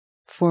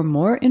For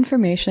more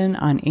information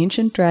on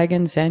Ancient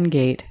Dragon Zen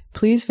Gate,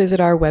 please visit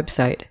our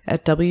website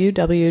at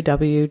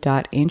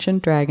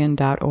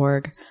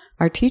www.ancientdragon.org.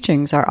 Our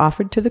teachings are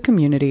offered to the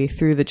community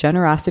through the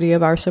generosity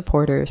of our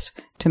supporters.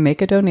 To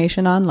make a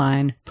donation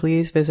online,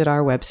 please visit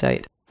our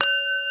website.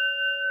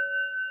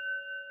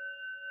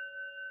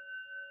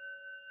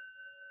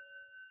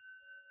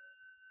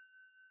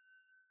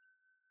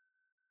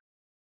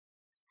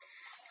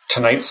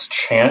 Tonight's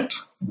chant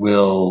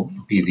will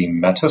be the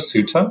Metta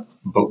Sutta,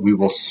 but we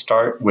will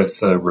start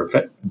with the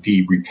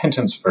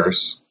repentance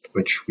verse,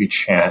 which we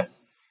chant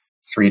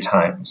 3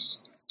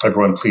 times.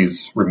 Everyone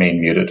please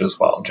remain muted as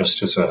well,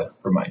 just as a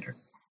reminder.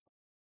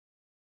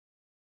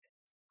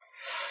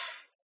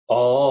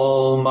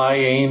 All my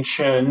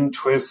ancient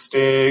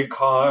twisted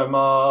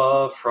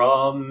karma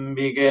from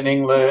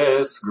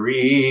beginningless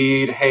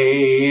greed,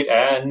 hate,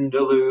 and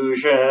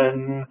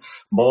delusion,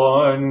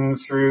 born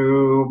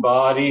through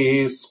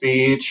body,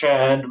 speech,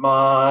 and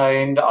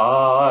mind,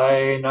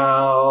 I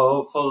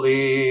now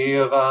fully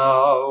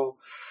avow.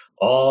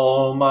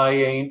 All my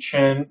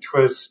ancient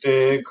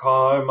twisted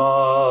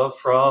karma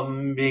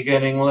from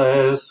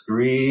beginningless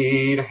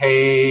greed,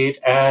 hate,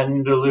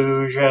 and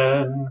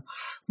delusion,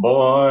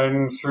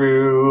 born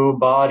through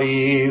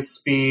body,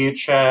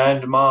 speech,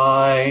 and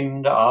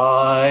mind,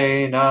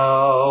 I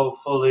now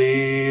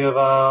fully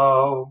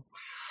avow.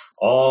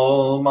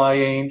 All my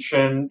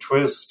ancient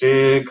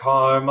twisted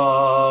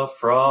karma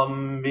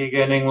from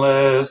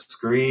beginningless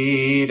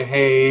greed,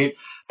 hate,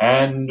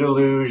 and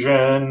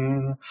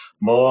delusion,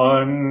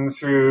 born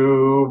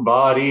through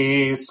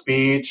body,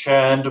 speech,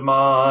 and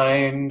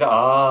mind,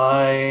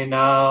 I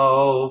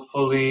now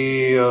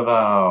fully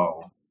avow.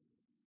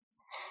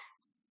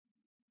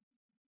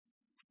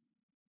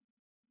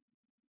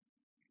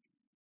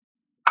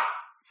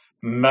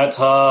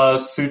 Metta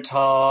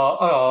Sutta.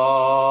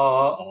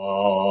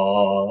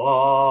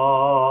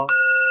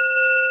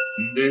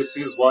 This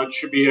is what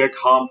should be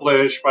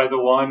accomplished by the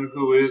one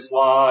who is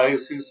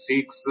wise, who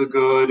seeks the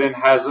good and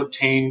has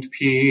obtained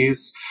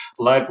peace.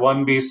 Let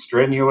one be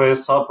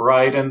strenuous,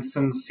 upright, and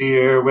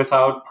sincere,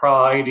 without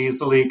pride,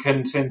 easily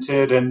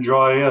contented and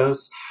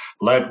joyous.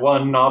 Let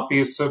one not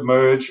be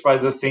submerged by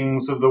the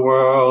things of the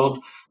world.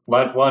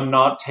 Let one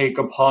not take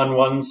upon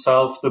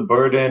oneself the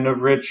burden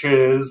of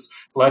riches.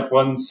 Let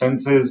one's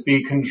senses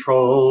be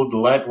controlled.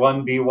 Let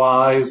one be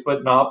wise,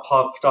 but not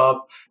puffed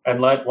up. And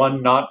let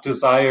one not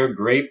desire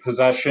great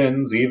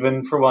possessions,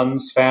 even for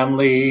one's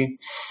family.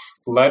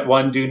 Let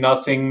one do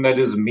nothing that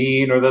is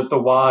mean or that the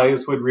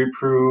wise would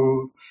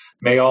reprove.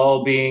 May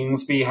all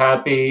beings be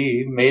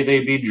happy. May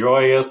they be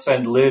joyous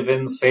and live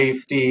in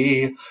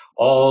safety.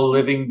 All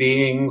living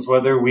beings,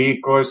 whether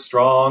weak or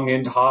strong,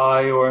 in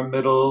high or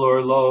middle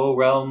or low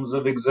realms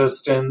of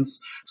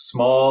existence,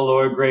 small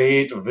or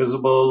great,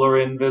 visible or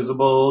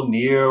invisible,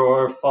 near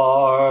or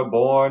far,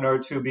 born or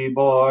to be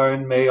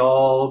born, may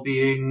all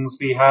beings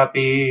be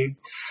happy.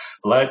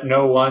 Let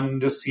no one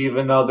deceive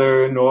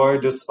another, nor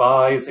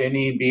despise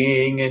any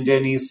being in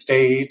any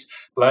state.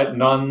 Let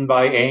none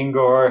by anger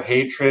or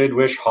hatred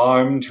wish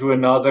harm to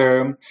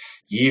another.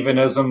 Even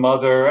as a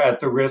mother,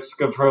 at the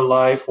risk of her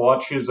life,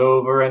 watches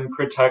over and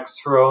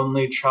protects her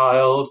only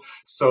child,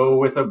 so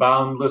with a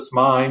boundless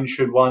mind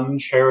should one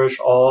cherish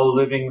all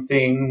living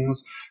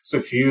things,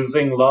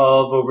 suffusing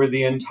love over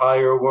the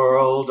entire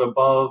world,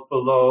 above,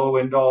 below,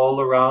 and all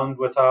around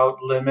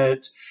without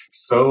limit.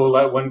 So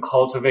let one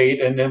cultivate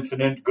an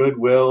infinite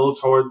goodwill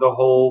toward the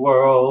whole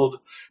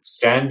world,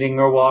 standing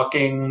or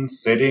walking,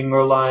 sitting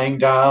or lying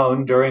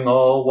down, during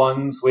all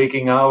one's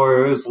waking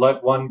hours,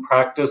 let one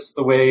practice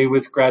the way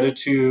with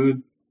gratitude,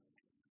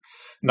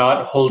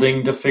 not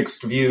holding to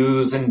fixed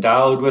views,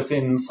 endowed with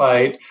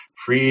insight,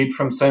 freed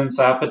from sense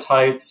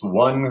appetites.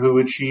 One who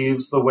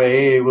achieves the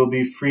way will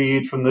be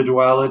freed from the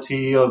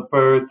duality of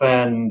birth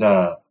and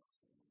death.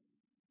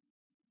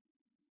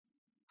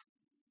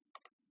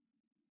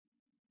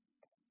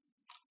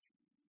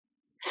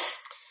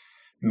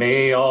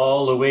 May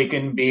all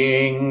awakened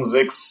beings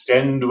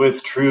extend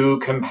with true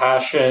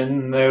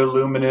compassion their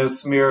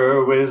luminous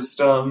mirror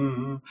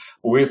wisdom.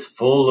 With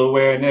full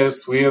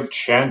awareness we have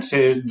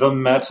chanted the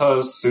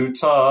Metta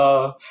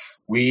Sutta.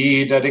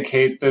 We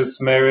dedicate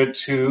this merit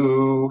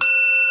to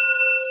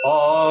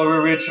our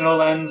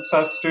original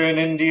ancestor in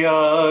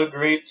India,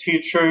 great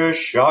teacher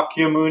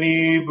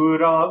Shakyamuni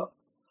Buddha.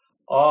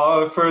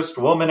 Our first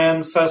woman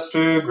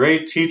ancestor,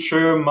 great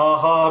teacher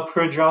Maha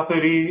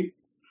Prajapati.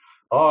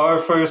 Our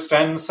first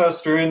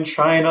ancestor in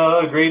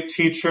China, great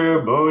teacher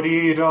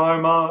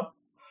Bodhidharma.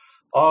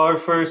 Our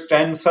first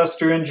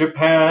ancestor in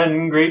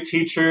Japan, great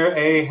teacher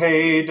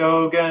Eihei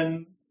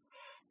Dogen.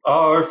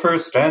 Our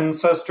first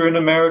ancestor in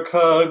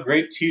America,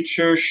 great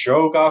teacher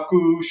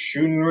Shogaku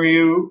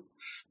Shunryu.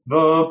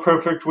 The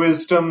perfect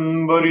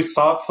wisdom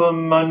Bodhisattva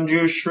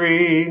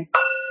Manjushri.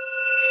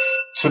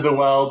 To the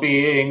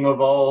well-being of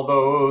all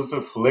those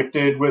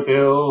afflicted with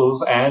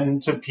ills,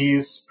 and to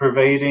peace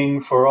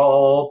pervading for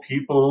all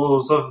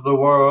peoples of the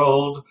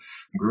world,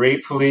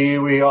 gratefully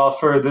we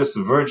offer this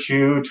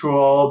virtue to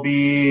all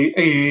beings.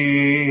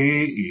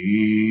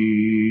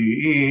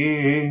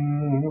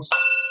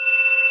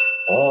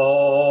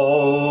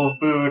 all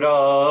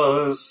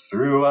Buddhas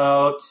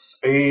throughout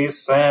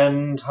space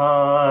and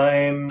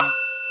time,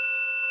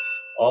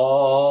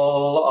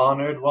 all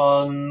honored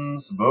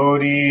ones,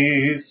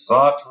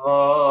 Bodhisattva,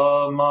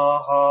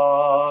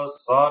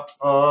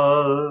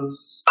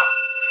 Mahasattvas,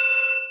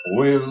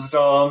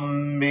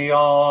 wisdom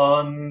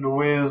beyond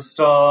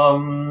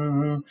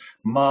wisdom,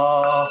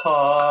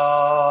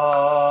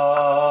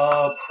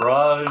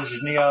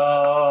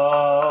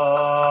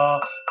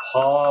 Mahaprajna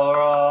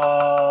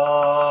Paramita.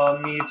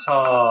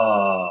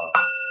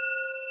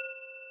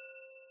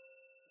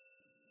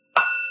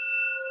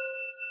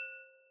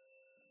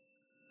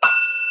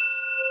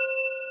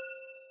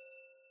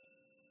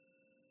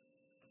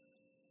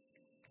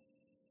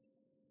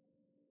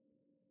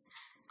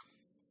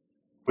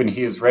 When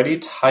he is ready,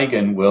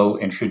 Taigen will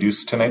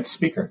introduce tonight's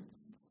speaker.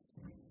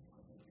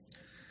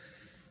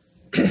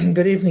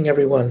 Good evening,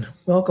 everyone.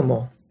 Welcome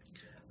all.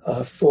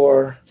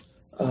 For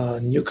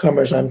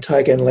newcomers, I'm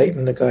Taigen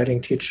Layton, the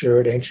guiding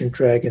teacher at Ancient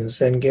Dragon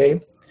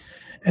Zengate,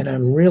 and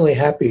I'm really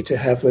happy to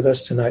have with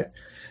us tonight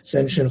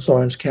Zenshin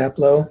Florence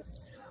Caplow,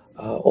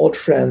 old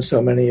friend,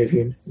 so many of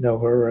you know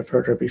her or have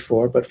heard her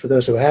before, but for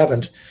those who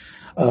haven't,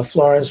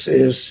 Florence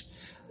is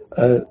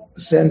a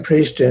Zen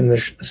priest in the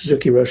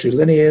Suzuki Roshi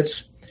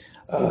lineage.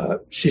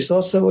 She's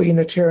also a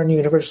Unitarian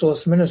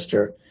Universalist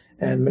minister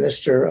and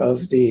minister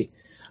of the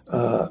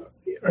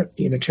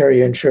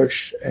Unitarian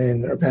Church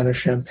in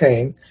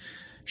Urbana-Champaign.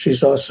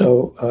 She's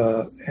also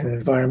an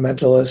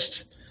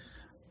environmentalist,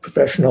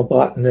 professional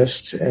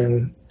botanist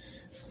in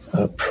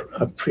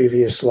a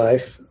previous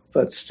life,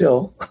 but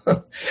still.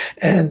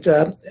 And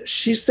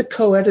she's the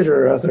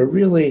co-editor of a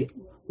really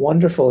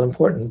wonderful,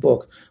 important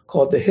book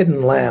called The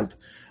Hidden Lamp,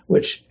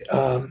 which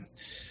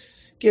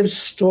gives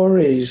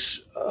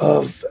stories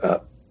of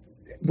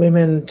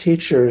women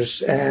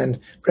teachers and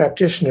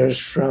practitioners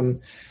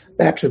from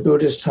back to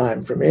Buddha's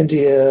time, from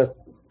India,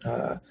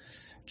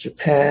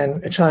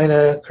 Japan,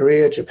 China,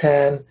 Korea,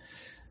 Japan,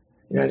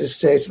 United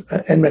States,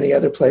 and many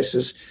other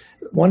places.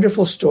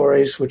 Wonderful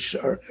stories, which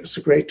it's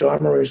a great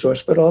Dharma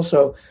resource, but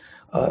also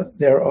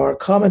there are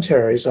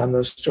commentaries on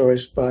those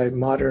stories by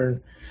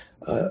modern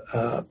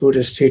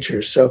Buddhist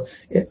teachers. So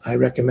I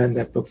recommend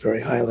that book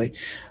very highly.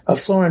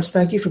 Florence,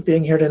 thank you for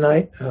being here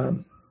tonight.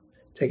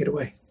 Take it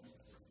away.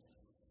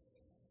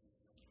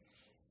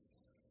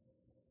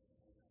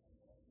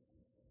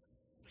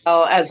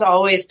 Well, as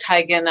always,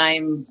 Taigen,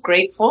 I'm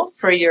grateful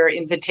for your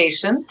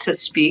invitation to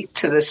speak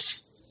to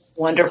this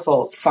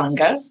wonderful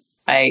Sangha.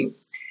 I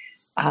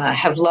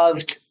have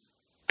loved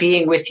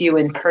being with you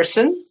in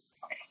person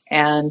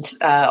and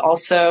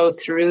also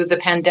through the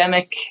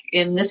pandemic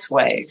in this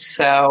way.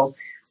 So,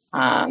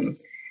 and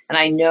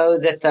I know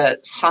that the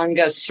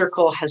Sangha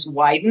circle has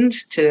widened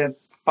to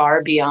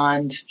far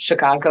beyond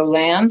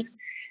Chicagoland,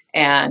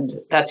 and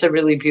that's a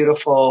really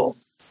beautiful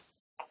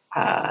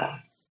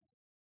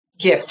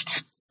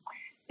gift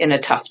in a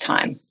tough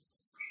time.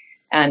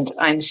 And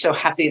I'm so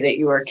happy that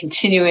you are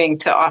continuing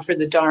to offer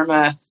the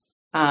Dharma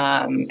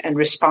and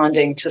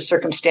responding to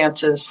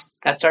circumstances.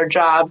 That's our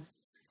job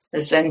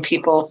as Zen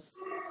people,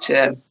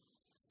 to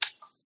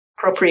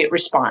appropriate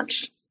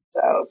response.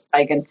 So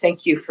again,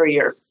 thank you for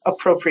your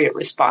appropriate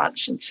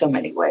response in so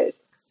many ways,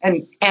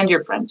 and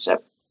your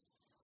friendship.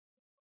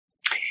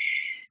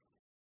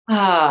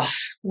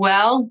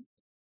 Well,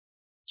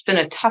 it's been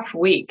a tough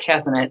week,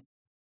 hasn't it?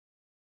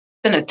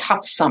 It's been a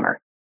tough summer.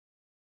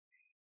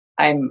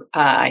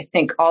 I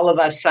think all of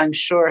us, I'm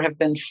sure, have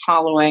been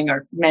following,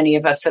 or many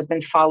of us have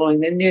been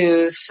following the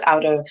news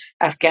out of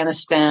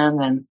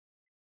Afghanistan and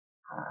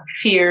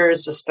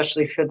fears,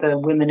 especially for the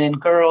women and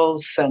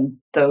girls and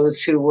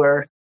those who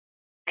were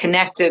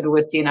connected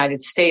with the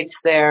United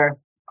States there.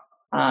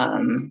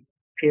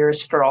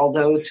 Fears for all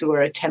those who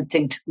are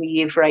attempting to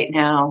leave right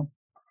now.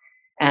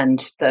 And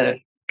the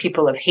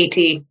people of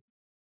Haiti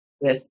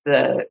with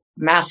the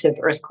massive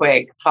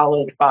earthquake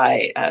followed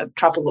by a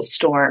tropical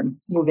storm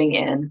moving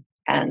in,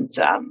 and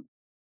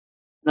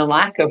the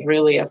lack of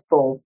really a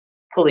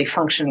fully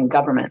functioning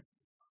government.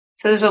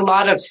 So there's a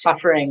lot of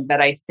suffering that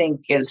I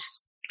think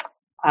is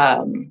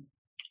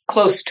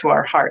close to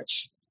our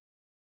hearts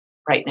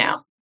right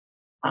now.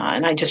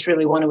 And I just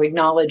really want to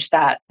acknowledge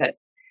that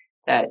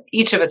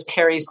each of us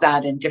carries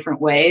that in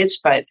different ways,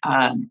 but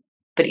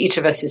each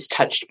of us is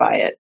touched by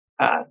it.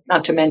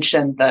 Not to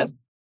mention the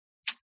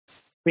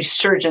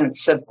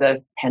resurgence of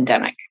the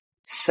pandemic.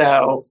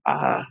 So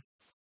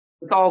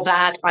with all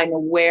that, I'm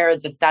aware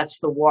that that's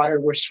the water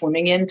we're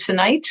swimming in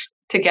tonight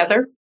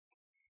together.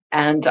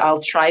 And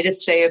I'll try to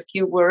say a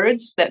few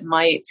words that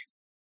might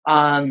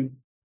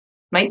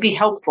be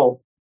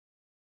helpful.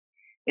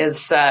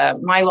 Is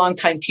my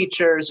longtime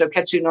teacher,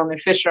 Zoketsu Norman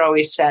Fisher,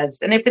 always says,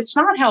 and if it's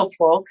not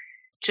helpful,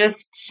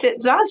 just sit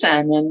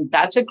zazen, and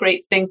that's a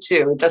great thing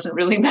too. It doesn't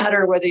really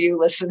matter whether you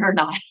listen or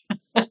not.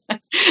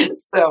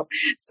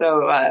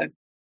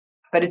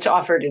 But it's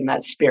offered in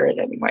that spirit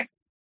anyway.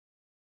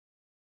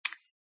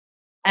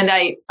 And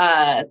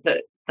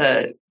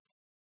the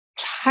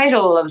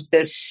title of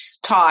this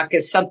talk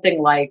is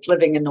something like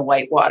living in the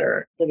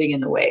Whitewater, living in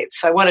the waves.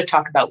 So I want to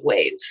talk about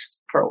waves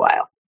for a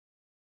while.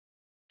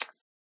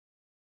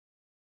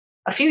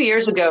 A few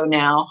years ago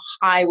now,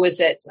 I was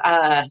at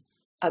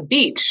a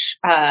beach,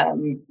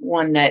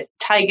 one that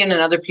Teigen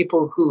and other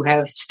people who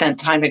have spent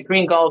time at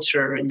Green Gulch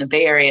or in the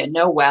Bay Area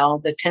know well,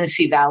 the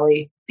Tennessee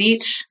Valley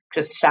Beach,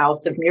 just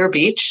south of Muir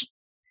Beach,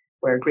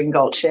 where Green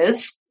Gulch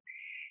is.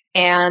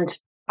 And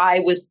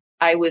I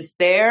was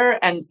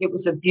there, and it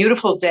was a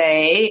beautiful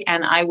day,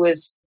 and I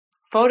was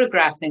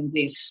photographing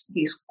these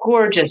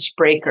gorgeous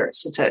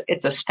breakers.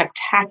 It's a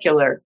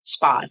spectacular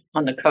spot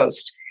on the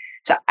coast.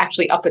 It's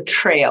actually up a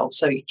trail,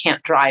 so you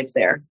can't drive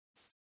there.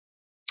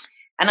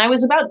 And I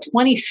was about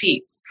 20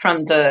 feet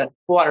from the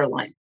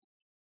waterline.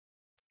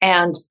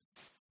 And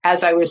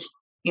as I was,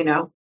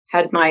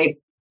 had I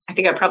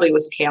think I probably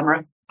was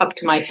camera up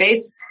to my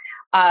face,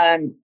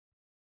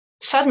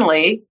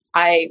 suddenly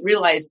I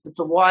realized that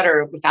the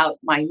water, without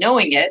my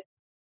knowing it,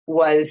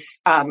 was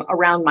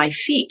around my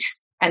feet.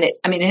 And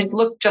it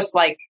looked just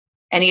like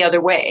any other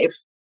wave.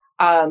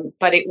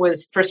 But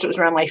first it was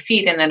around my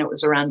feet, and then it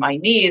was around my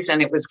knees,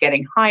 and it was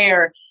getting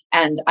higher.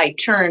 And I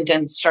turned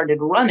and started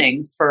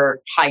running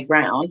for high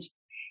ground.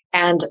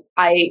 And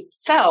I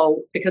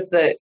fell because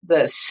the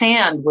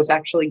sand was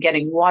actually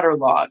getting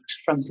waterlogged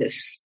from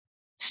this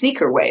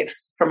sneaker wave,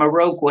 from a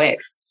rogue wave.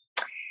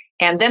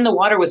 And then the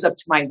water was up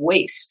to my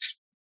waist.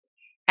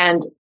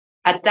 And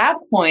at that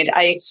point,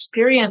 I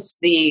experienced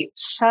the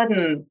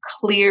sudden,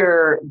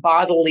 clear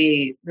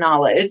bodily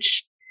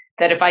knowledge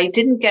that if I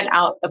didn't get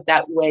out of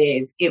that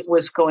wave, it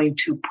was going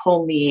to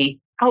pull me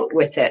out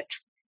with it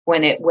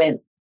when it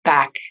went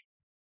back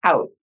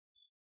out.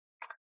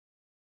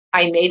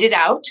 I made it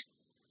out.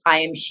 I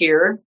am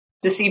here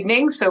this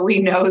evening, so we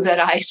know that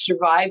I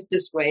survived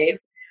this wave,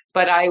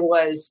 but I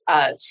was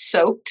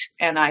soaked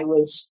and I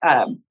was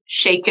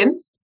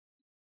shaken.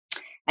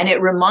 And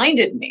it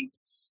reminded me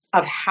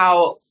of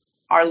how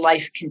our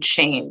life can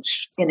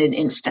change in an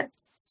instant.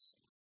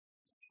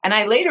 And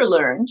I later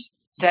learned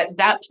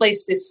that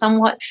place is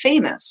somewhat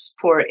famous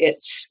for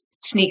its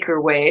sneaker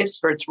waves,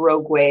 for its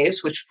rogue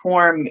waves, which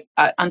form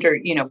under,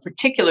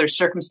 particular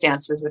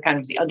circumstances, the kind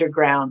of the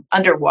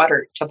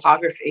underwater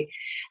topography,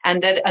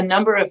 and that a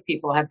number of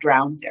people have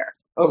drowned there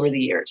over the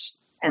years.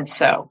 And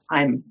so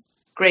I'm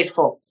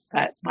grateful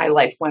that my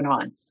life went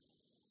on.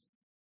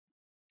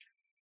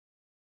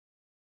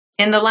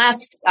 In the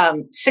last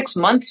 6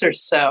 months or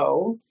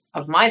so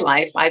of my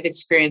life, I've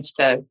experienced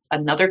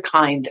another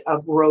kind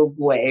of rogue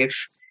wave.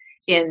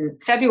 In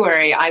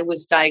February, I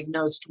was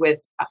diagnosed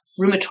with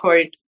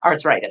rheumatoid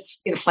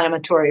arthritis,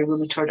 inflammatory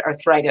rheumatoid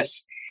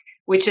arthritis,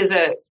 which is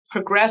a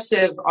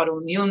progressive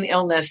autoimmune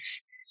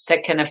illness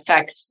that can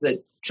affect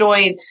the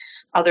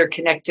joints, other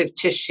connective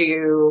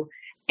tissue,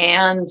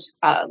 and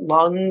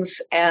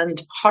lungs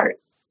and heart.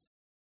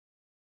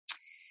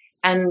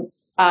 And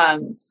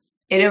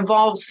it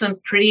involves some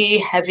pretty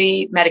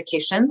heavy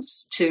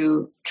medications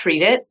to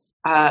treat it.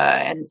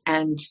 I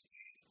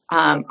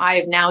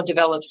have now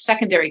developed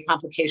secondary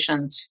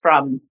complications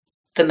from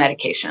the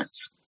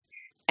medications.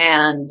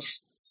 And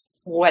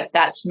what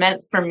that's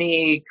meant for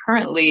me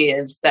currently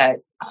is that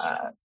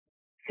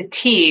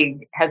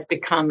fatigue has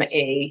become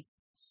a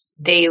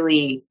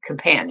daily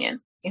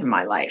companion in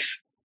my life.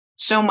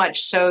 So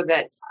much so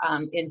that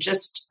in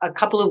just a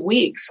couple of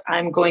weeks,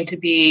 I'm going to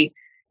be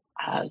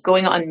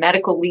going on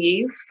medical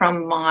leave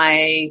from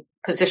my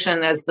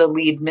position as the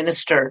lead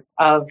minister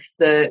of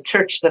the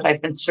church that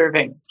I've been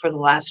serving for the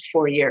last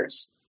 4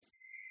 years.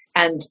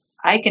 And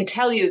I can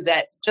tell you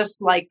that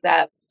just like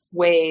that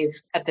wave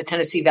at the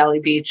Tennessee Valley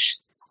Beach,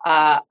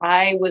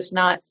 I was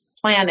not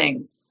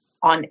planning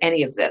on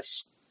any of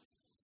this.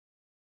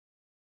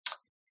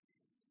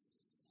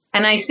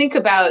 And I think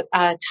about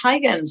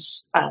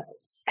Teigen's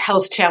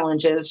health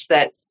challenges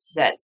that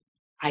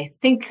I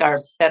think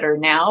are better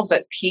now,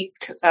 but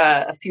peaked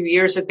a few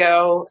years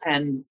ago,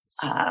 and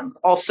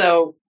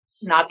also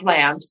not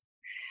planned,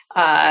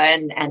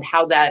 and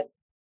how that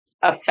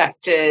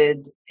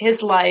affected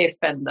his life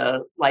and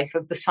the life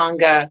of the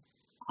Sangha.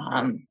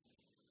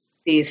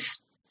 These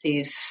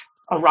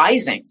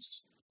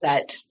arisings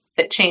that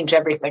change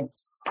everything.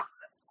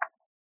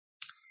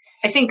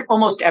 I think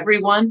almost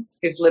everyone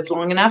who's lived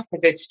long enough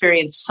have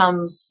experienced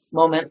some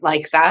moment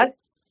like that.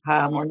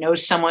 Or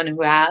knows someone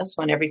who has,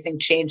 when everything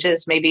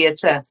changes. Maybe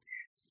it's a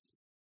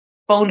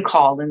phone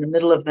call in the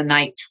middle of the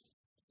night,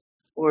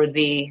 or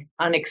the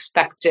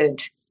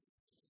unexpected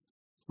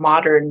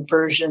modern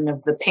version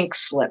of the pink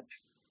slip,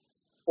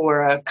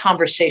 or a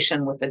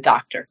conversation with a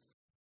doctor.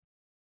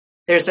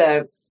 There's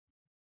a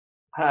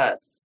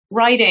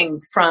writing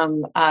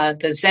from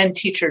the Zen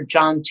teacher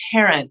John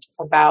Tarrant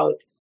about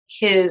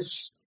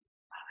his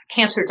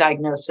cancer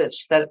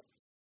diagnosis that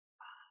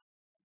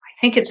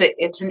I think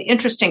it's an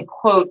interesting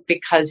quote,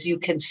 because you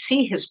can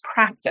see his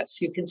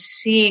practice. You can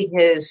see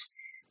his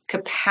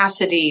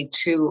capacity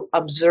to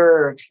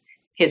observe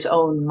his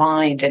own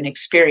mind and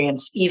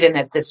experience, even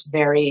at this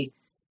very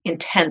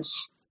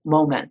intense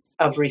moment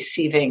of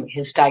receiving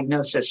his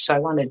diagnosis. So I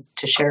wanted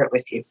to share it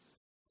with you.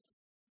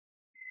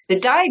 The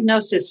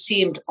diagnosis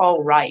seemed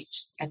all right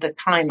at the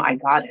time I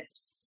got it,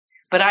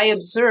 But I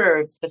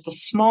observed that the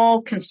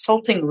small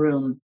consulting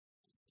room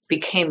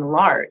became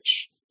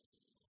large.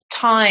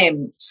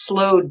 Time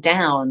slowed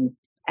down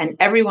and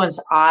everyone's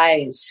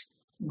eyes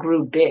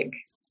grew big.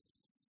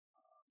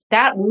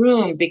 That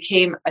room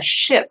became a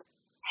ship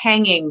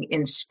hanging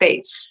in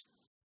space.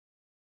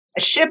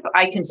 A ship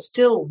I can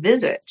still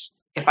visit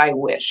if I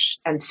wish,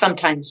 and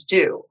sometimes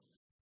do.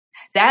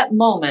 That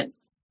moment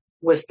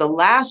was the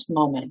last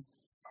moment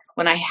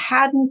when I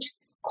hadn't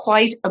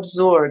quite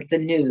absorbed the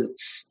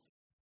news,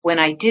 when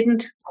I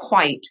didn't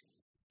quite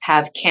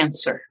have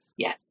cancer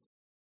yet.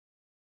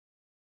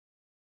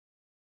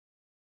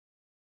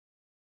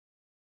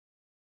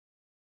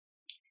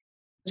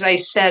 As I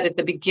said at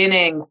the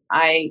beginning,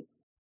 I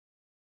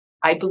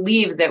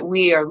believe that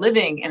we are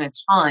living in a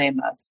time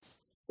of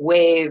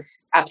wave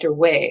after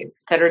wave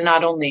that are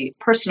not only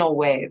personal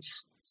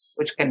waves,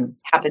 which can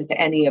happen to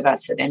any of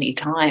us at any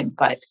time,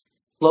 but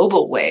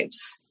global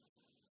waves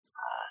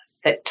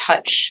that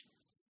touch,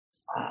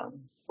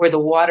 where the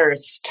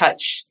waters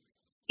touch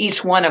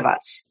each one of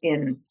us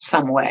in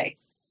some way.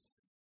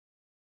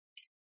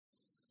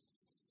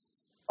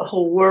 The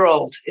whole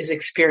world is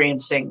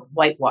experiencing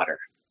whitewater.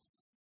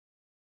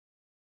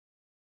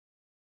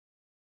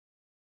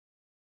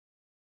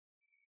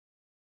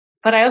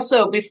 But I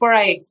also, before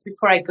I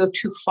go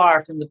too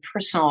far from the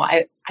personal,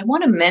 I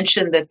want to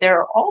mention that there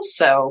are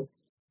also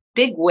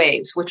big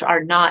waves, which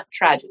are not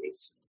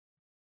tragedies,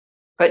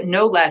 but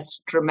no less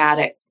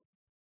dramatic,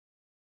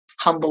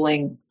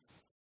 humbling,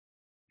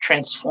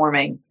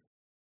 transforming,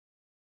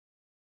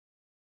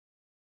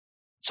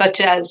 such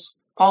as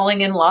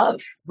falling in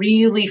love,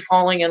 really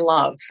falling in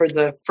love for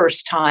the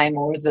first time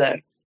or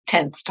the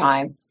 10th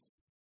time,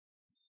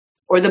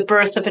 or the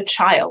birth of a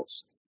child,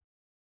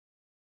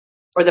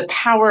 or the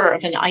power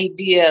of an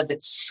idea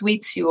that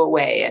sweeps you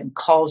away and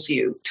calls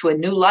you to a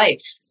new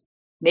life,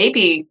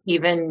 maybe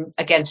even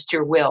against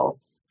your will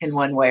in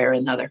one way or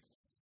another.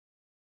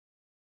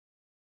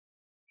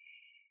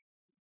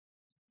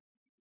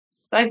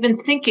 I've been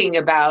thinking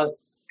about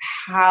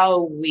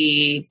how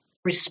we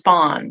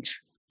respond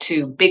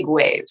to big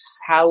waves,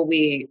 how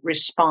we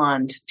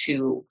respond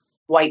to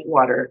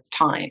whitewater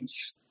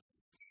times,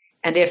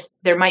 and if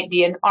there might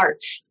be an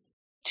art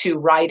to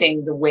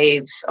riding the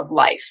waves of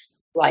life,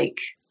 like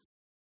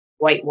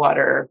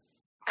whitewater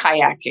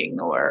kayaking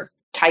or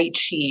Tai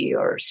Chi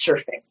or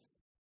surfing.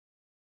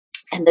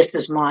 And this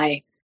is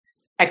my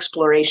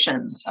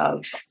exploration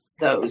of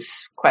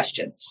those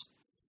questions.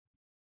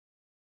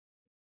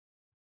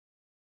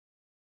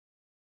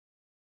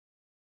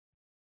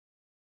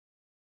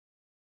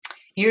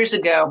 Years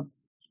ago,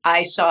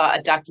 I saw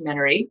a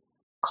documentary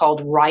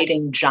called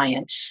Riding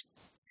Giants.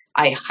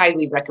 I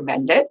highly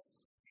recommend it.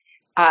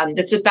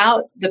 It's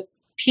about the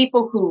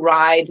people who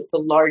ride the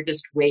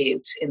largest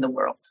waves in the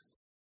world.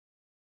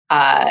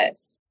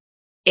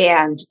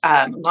 And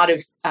a lot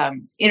of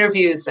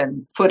interviews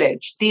and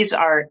footage. These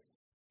are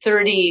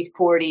 30,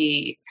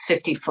 40,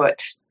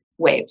 50-foot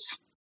waves.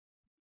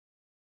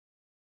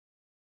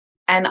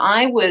 And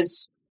I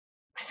was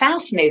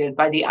fascinated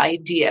by the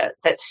idea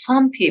that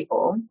some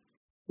people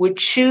would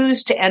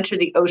choose to enter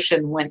the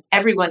ocean when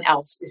everyone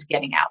else is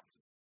getting out.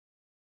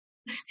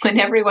 When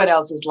everyone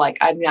else is like,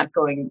 I'm not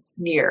going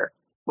near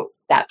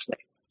that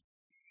place.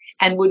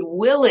 And would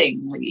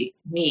willingly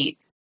meet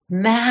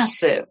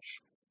massive,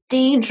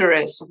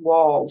 dangerous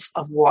walls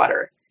of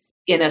water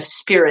in a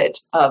spirit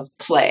of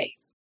play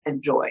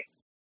and joy.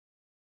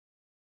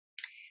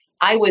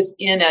 I was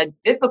in a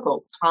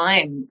difficult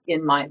time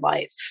in my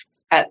life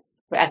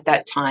at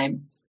that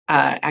time,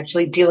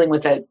 actually dealing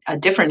with a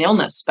different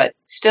illness, but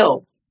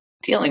still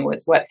dealing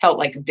with what felt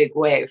like a big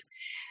wave.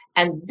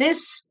 And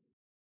this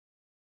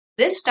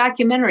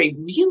documentary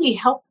really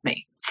helped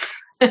me.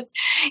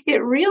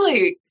 It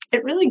really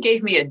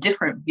gave me a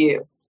different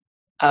view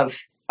of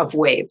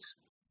waves.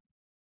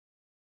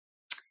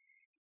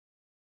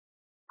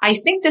 I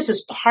think this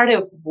is part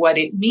of what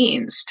it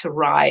means to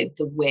ride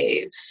the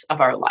waves of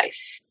our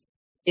life,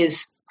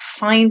 is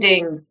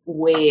finding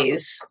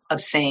ways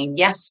of saying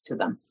yes to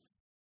them.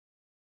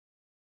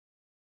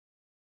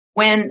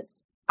 When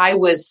I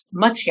was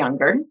much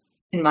younger,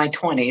 in my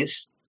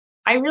 20s,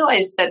 I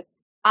realized that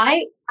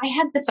I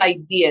had this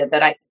idea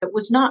that it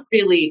was not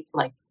really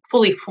like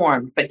fully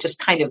formed, but just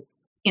kind of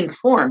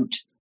informed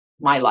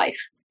my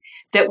life.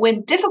 That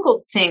when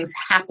difficult things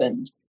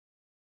happened,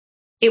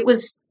 it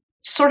was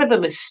sort of a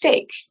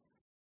mistake,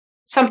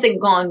 something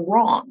gone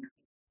wrong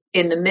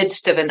in the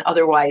midst of an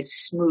otherwise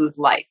smooth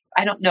life.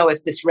 I don't know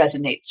if this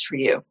resonates for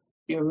you. If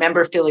you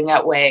remember feeling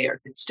that way, or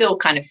if it still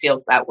kind of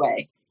feels that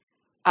way.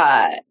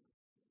 And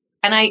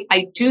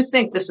I do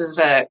think this is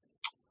and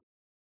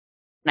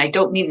I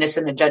don't mean this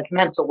in a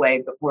judgmental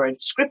way, but more a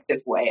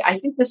descriptive way. I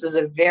think this is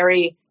a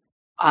very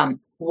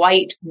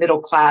white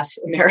middle-class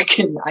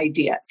American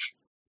idea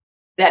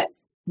that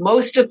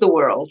most of the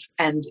world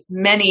and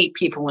many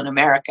people in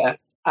America,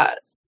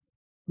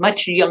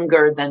 much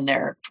younger than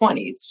their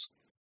 20s,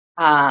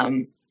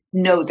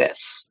 know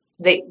this.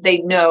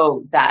 They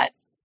know that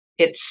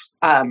it's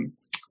not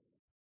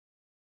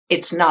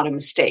a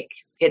mistake.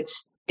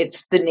 It's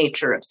It's the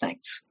nature of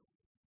things.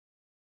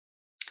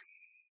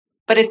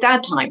 But at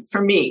that time,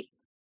 for me,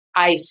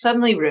 I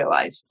suddenly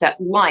realized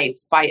that life,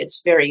 by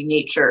its very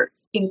nature,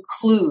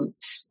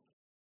 includes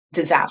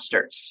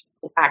disasters,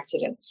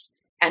 accidents,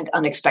 and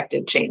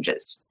unexpected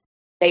changes.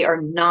 They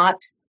are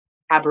not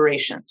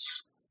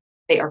aberrations.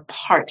 They are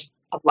part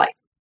of life.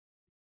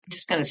 I'm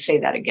just going to say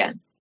that again.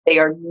 They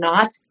are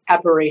not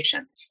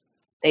aberrations.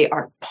 They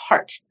are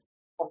part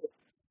of life.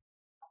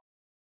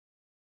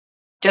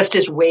 Just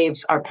as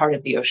waves are part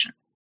of the ocean.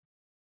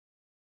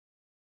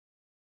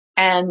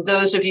 And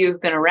those of you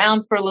who've been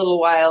around for a little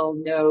while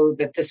know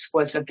that this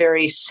was a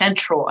very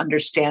central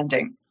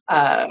understanding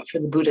for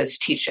the Buddha's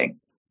teaching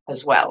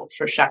as well,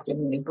 for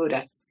Shakyamuni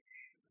Buddha.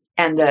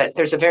 And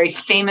there's a very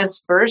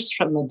famous verse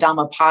from the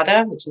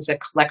Dhammapada, which is a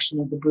collection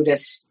of the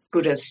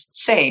Buddha's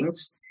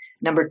sayings,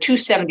 number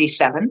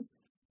 277,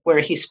 where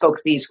he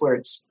spoke these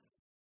words.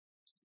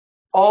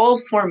 All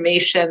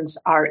formations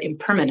are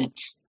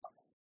impermanent.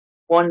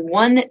 When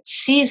one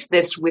sees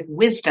this with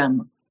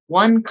wisdom,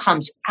 one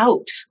comes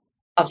out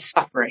of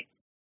suffering.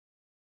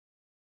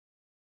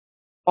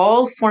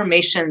 All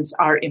formations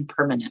are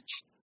impermanent.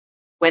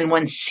 When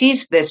one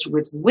sees this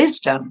with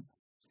wisdom,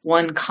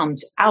 one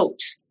comes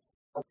out.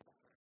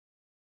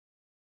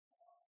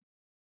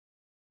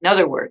 In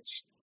other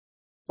words,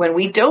 when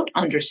we don't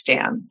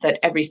understand that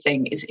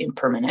everything is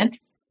impermanent,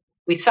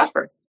 we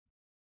suffer.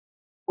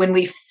 When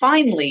we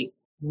finally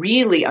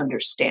really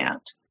understand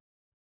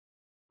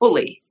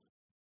fully,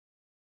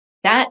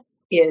 that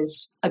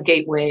is a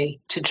gateway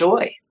to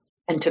joy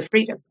and to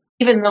freedom,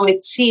 even though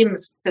it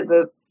seems to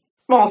the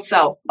small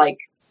self like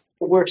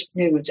the worst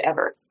news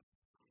ever.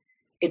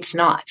 It's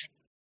not.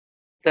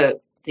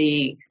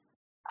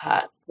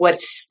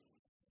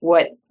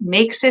 What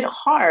makes it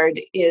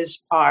hard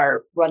is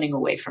our running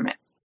away from it,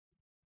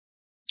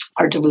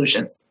 our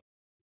delusion.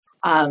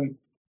 I'm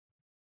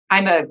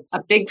a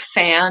big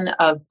fan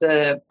of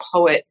the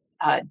poet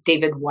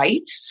David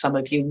Whyte. Some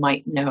of you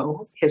might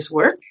know his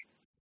work.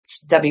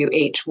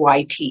 It's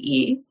Whyte.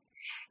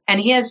 And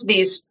he has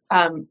these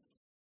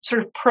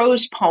sort of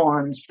prose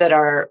poems that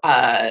are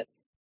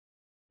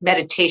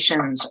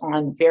meditations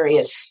on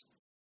various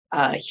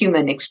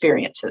human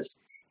experiences.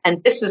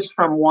 And this is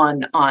from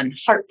one on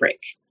heartbreak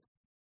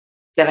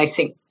that I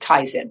think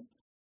ties in.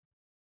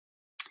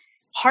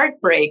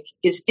 Heartbreak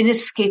is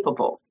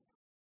inescapable,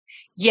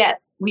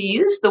 yet we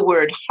use the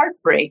word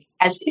heartbreak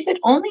as if it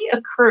only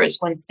occurs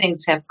when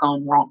things have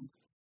gone wrong.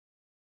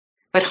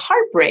 But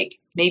heartbreak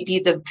may be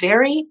the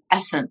very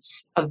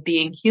essence of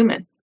being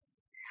human,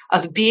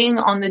 of being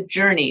on the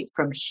journey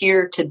from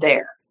here to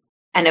there,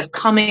 and of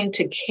coming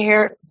to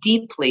care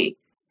deeply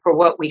for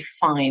what we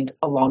find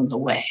along the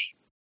way.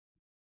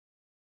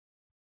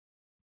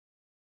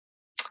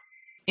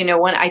 You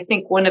know, I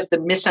think one of the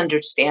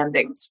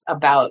misunderstandings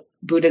about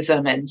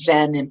Buddhism and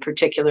Zen in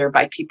particular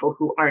by people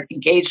who aren't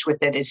engaged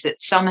with it is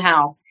that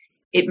somehow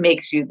it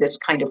makes you this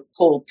kind of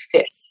cold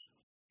fish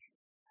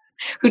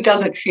who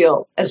doesn't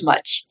feel as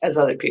much as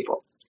other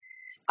people.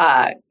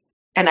 And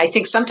I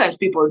think sometimes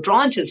people are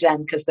drawn to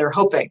Zen because they're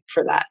hoping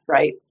for that,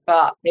 right?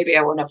 Maybe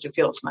I won't have to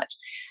feel as much.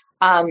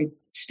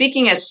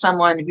 Speaking as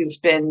someone who's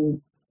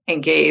been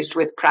engaged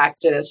with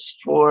practice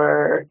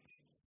for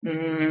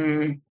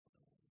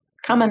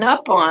coming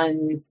up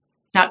on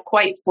not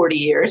quite 40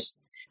 years,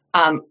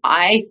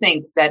 I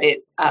think that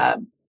it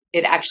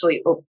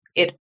actually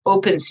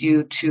opens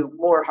you to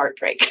more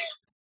heartbreak,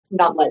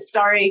 not less.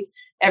 Sorry,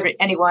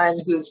 anyone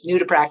who's new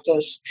to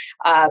practice,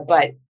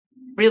 but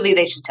really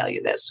they should tell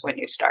you this when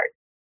you start.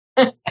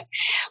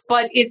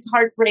 But it's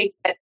heartbreak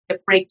that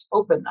breaks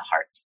open the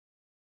heart.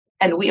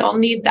 And we all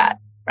need that,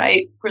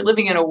 right? We're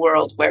living in a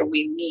world where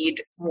we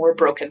need more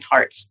broken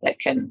hearts that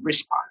can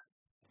respond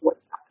to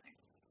what's happening.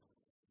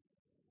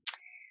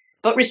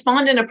 But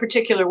respond in a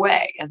particular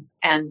way.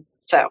 And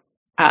so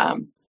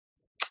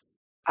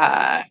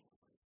I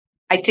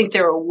think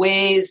there are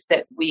ways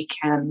that we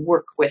can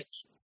work with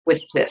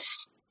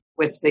this,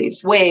 with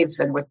these waves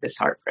and with this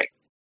heartbreak.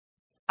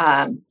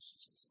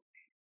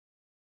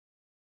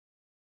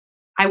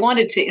 I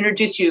wanted to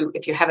introduce you,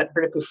 if you haven't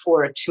heard it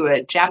before, to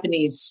a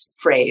Japanese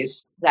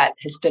phrase that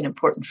has been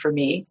important for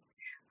me.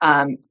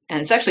 And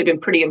it's actually been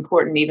pretty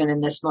important even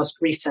in this most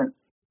recent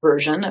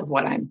version of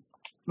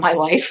my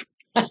life,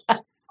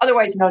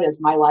 otherwise known as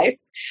my life,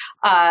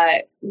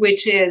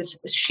 which is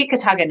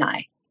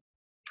shikataganai.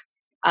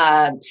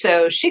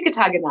 So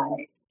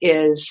shikataganai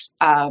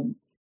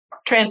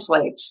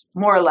translates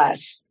more or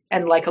less,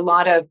 and like a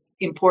lot of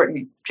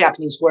important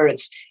Japanese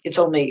words, this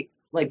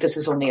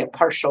is only a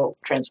partial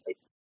translation.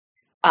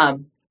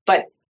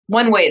 But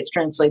one way it's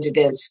translated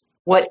is,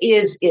 what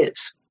is.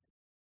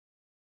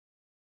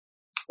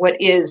 What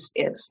is.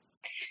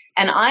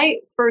 And I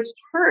first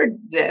heard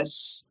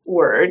this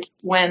word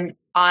when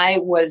I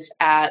was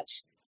at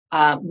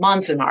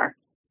Manzanar,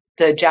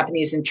 the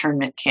Japanese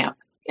internment camp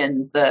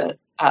in the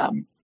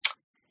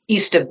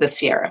east of the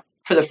Sierra,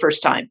 for the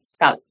first time,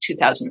 about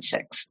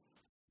 2006.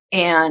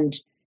 And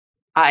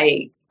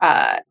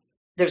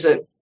there's a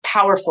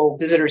powerful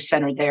visitor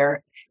center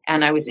there.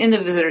 And I was in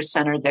the visitor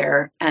center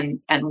there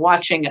and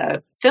watching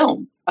a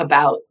film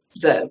about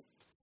the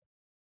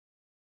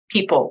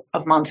people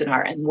of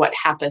Manzanar and what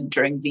happened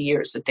during the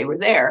years that they were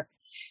there.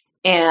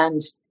 And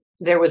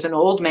there was an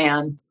old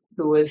man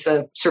who was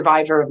a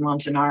survivor of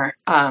Manzanar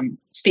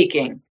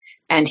speaking.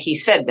 And he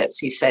said this,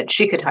 he said,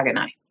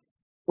 Shikataganai,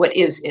 what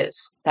is.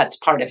 That's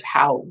part of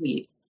how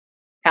we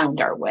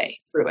found our way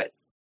through it.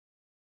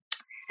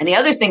 And the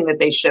other thing that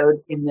they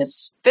showed in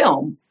this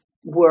film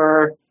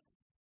were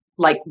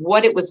like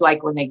what it was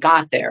like when they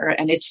got there,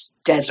 and it's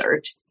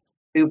desert,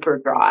 super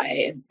dry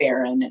and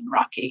barren and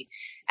rocky,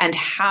 and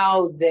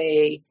how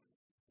they,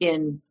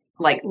 in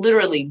like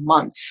literally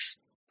months,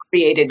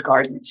 created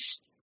gardens,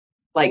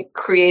 like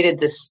created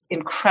this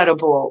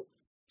incredible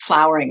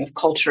flowering of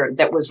culture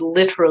that was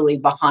literally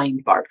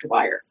behind barbed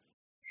wire.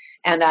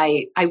 And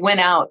I went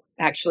out,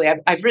 actually,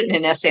 I've written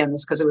an essay on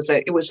this because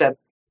it was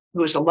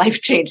a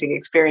life-changing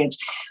experience.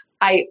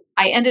 I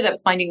ended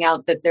up finding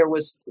out that there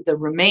was the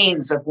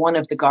remains of one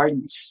of the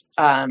gardens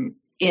out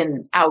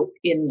in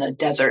the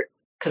desert,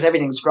 because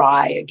everything's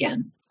dry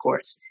again, of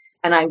course.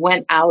 And I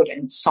went out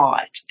and saw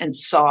it and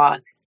saw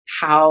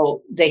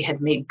how they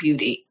had made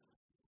beauty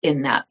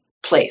in that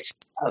place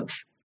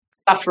of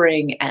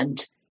suffering. And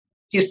if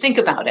you think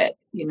about it,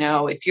 you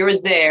know, if you're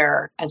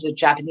there as a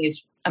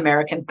Japanese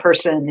American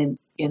person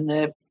in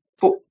the,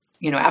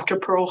 you know, after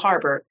Pearl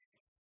Harbor,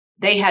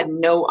 they had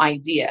no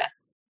idea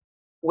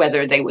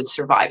whether they would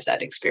survive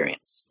that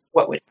experience,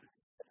 what would,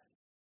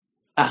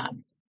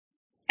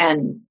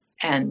 and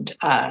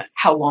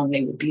how long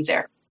they would be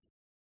there.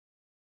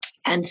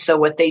 And so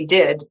what they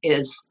did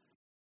is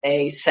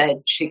they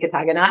said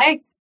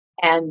Shikataganai,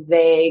 and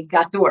they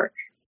got to work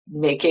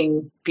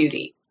making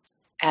beauty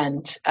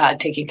and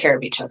taking care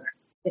of each other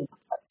in that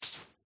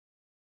place.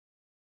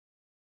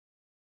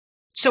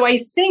 So I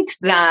think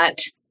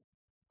that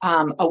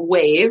a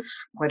wave,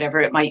 whatever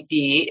it might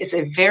be, is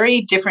a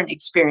very different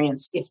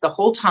experience if the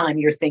whole time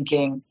you're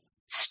thinking,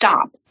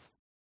 stop,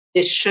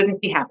 this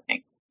shouldn't be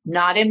happening.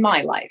 Not in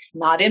my life,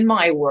 not in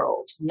my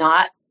world,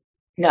 no.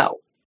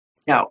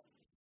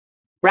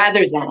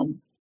 Rather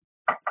than,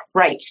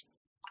 right,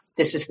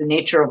 this is the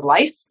nature of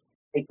life.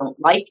 I don't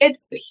like it,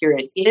 but here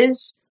it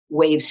is.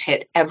 Waves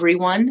hit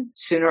everyone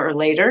sooner or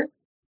later.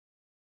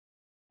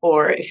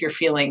 Or if you're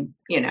feeling,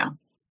 you know,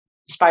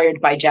 inspired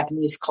by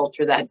Japanese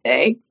culture that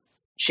day,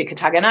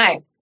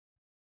 Shikataganai.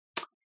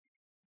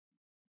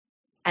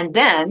 And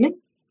then,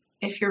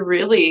 if you're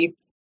really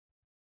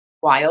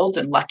wild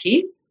and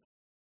lucky,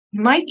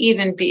 you might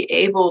even be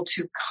able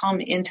to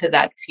come into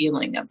that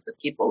feeling of the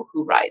people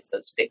who ride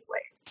those big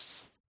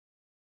waves.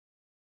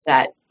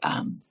 That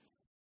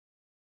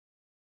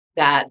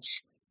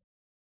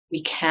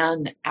we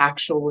can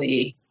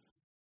actually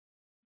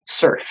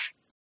surf.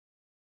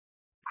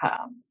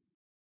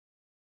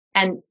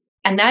 And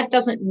that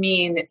doesn't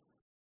mean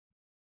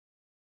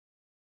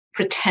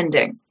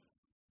pretending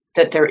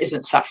that there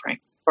isn't suffering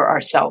for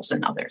ourselves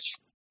and others.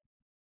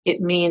 It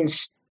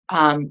means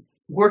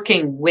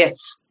working with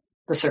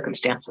the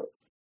circumstances,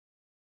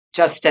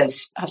 just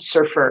as a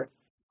surfer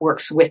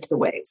works with the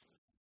waves.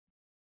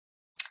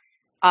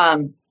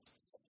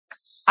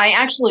 I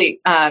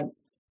actually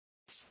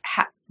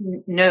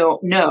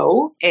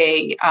know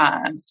a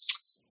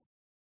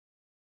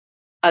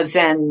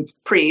Zen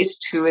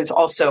priest who is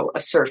also a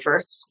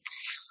surfer,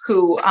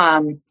 who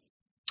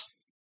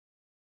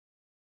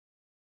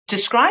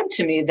described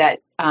to me that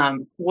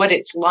what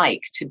it's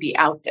like to be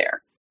out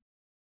there,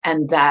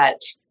 and that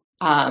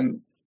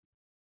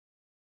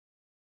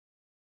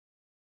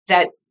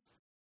that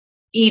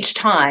each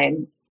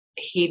time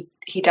he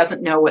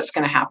doesn't know what's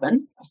going to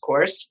happen. Of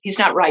course, he's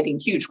not riding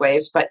huge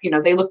waves, but you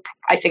know they look,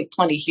 I think,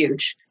 plenty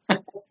huge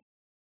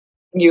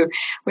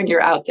when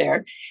you're out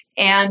there,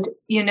 and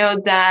you know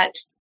that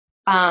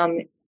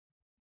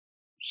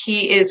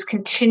he is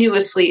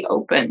continuously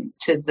open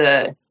to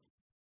the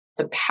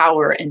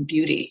power and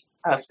beauty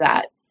of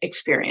that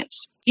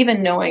experience,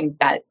 even knowing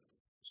that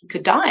he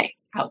could die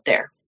out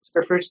there.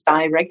 Surfers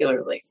die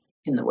regularly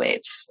in the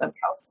waves of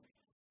California.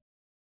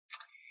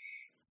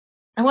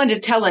 I wanted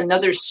to tell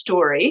another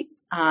story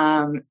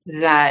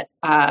that,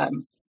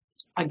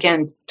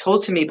 again,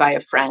 told to me by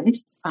a friend,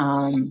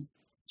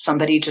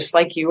 somebody just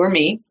like you or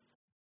me.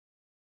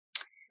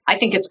 I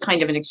think it's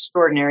kind of an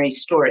extraordinary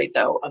story,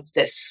 though, of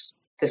this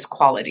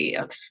quality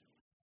of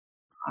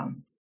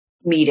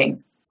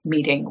meeting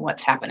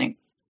what's happening.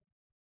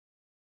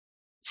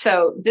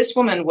 So this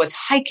woman was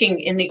hiking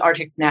in the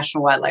Arctic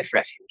National Wildlife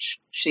Refuge.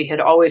 She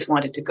had always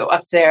wanted to go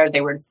up there.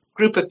 They were a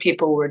group of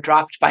people who were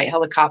dropped by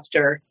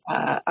helicopter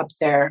up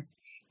there.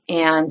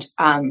 And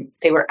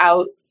they were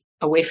out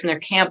away from their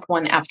camp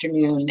one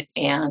afternoon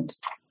and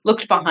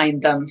looked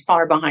behind them,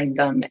 far behind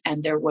them,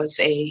 and there was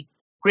a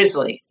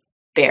grizzly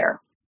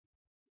bear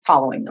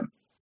following them.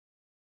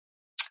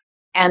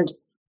 And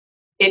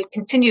it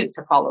continued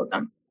to follow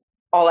them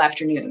all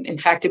afternoon. In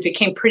fact, it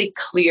became pretty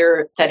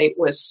clear that it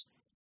was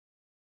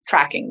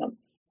tracking them,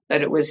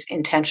 that it was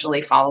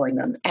intentionally following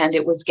them, and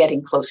it was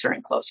getting closer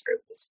and closer.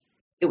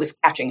 It was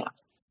catching up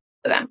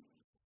to them.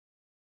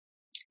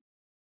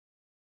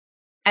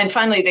 And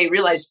finally they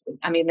realized,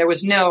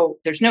 there's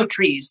no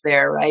trees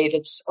there, right?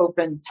 It's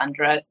open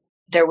tundra.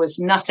 There was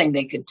nothing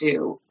they could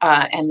do.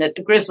 And that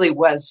the grizzly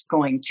was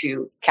going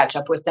to catch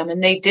up with them.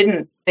 And they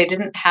didn't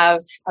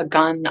have a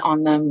gun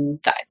on them,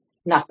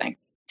 nothing.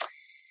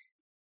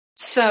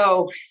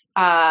 So,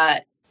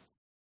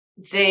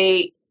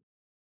 they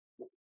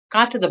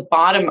got to the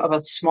bottom of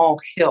a small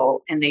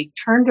hill and they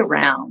turned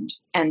around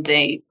and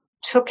they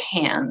took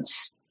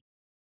hands.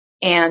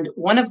 And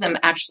one of them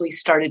actually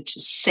started to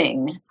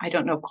sing. I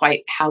don't know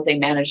quite how they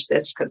managed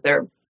this because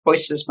their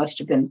voices must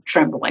have been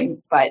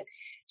trembling.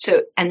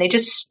 And they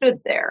just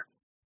stood there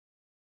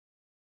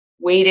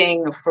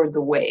waiting for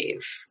the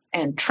wave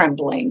and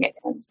trembling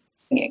and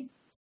singing.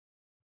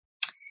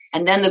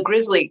 And then the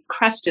grizzly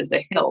crested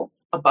the hill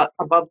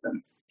above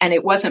them. And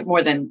it wasn't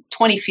more than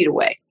 20 feet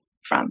away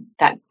from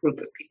that group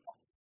of people.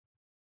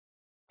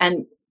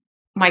 And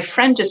my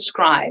friend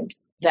described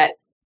that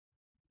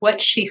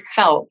what she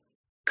felt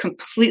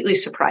completely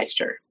surprised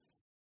her.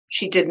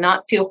 She did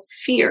not feel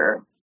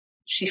fear.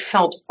 She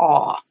felt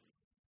awe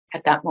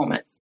at that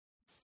moment.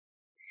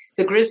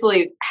 The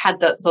grizzly had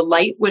the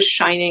light was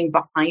shining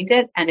behind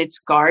it and its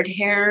guard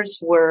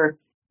hairs were,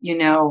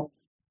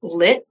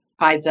 lit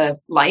by the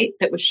light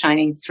that was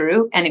shining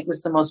through. And it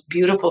was the most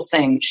beautiful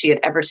thing she had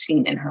ever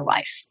seen in her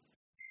life.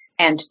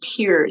 And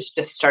tears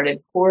just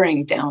started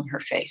pouring down her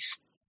face.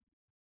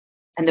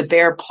 And the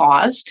bear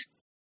paused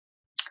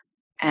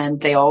and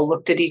they all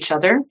looked at each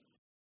other.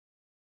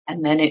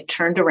 And then it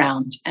turned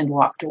around and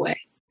walked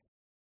away.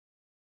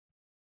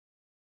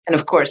 And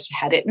of course,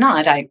 had it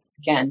not,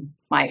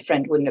 my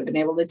friend wouldn't have been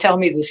able to tell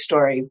me this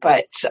story,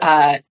 but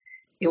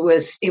it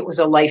was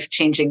a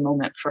life-changing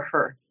moment for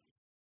her.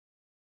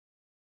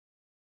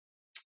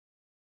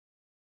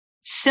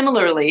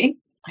 Similarly,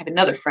 I have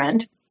another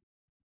friend.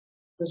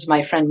 This is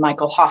my friend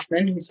Michael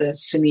Hoffman, who's a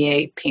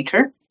Sumier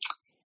painter,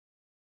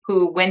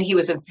 who, when he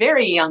was a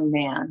very young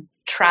man,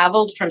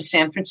 traveled from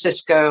San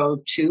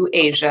Francisco to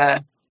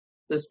Asia,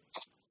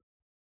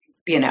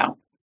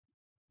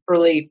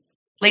 early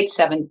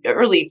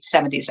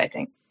 70s, I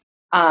think,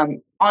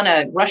 on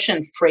a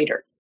Russian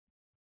freighter.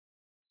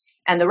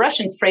 And the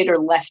Russian freighter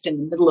left in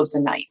the middle of the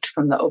night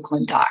from the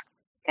Oakland dock.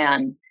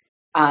 And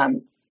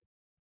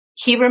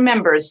he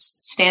remembers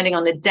standing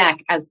on the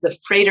deck as the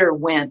freighter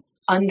went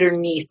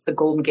underneath the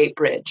Golden Gate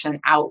Bridge and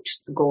out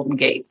the Golden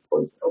Gate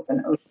towards the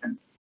open ocean.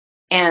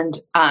 And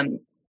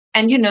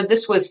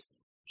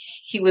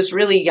he was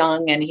really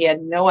young and he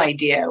had no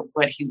idea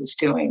what he was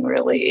doing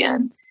really.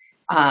 And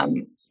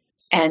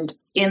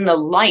in the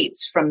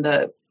lights from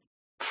the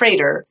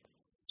freighter,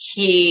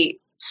 he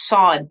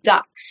saw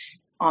ducks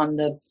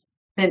and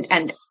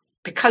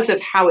because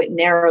of how it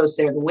narrows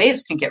there, the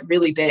waves can get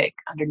really big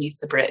underneath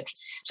the bridge.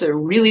 So they're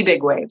really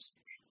big waves.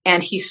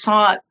 And he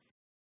saw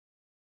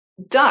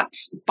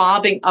ducks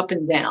bobbing up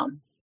and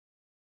down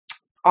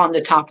on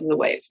the top of the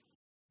wave,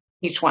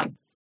 each one.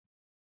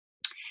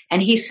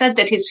 And he said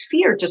that his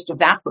fear just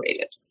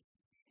evaporated.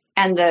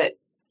 And the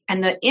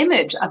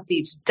image of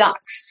these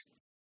ducks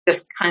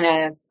just kind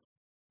of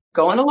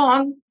going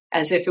along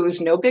as if it was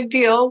no big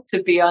deal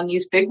to be on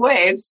these big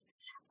waves,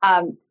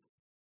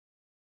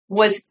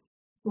 was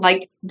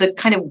like the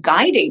kind of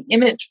guiding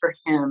image for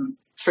him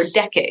for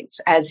decades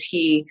as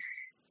he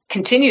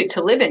continued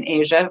to live in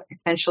Asia,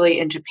 eventually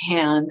in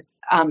Japan,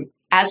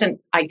 as an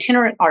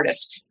itinerant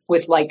artist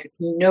with like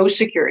no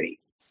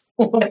security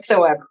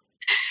whatsoever.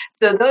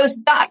 So those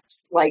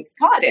ducks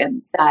taught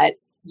him that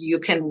you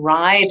can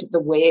ride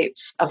the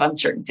waves of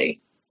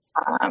uncertainty.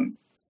 I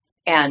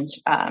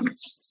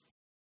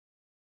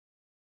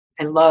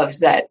love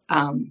that,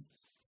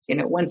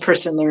 one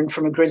person learned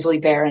from a grizzly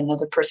bear,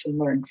 another person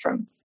learned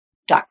from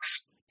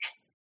ducks.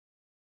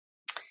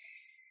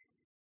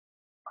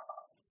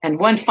 And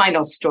one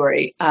final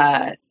story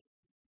that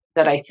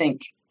I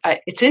think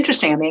it's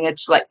interesting. I mean,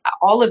 it's like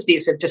all of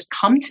these have just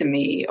come to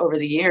me over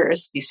the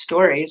years, these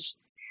stories.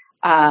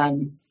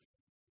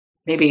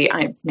 Maybe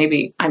I'm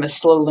a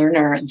slow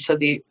learner, and so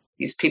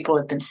these people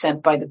have been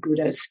sent by the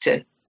Buddhas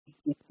to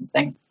do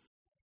something.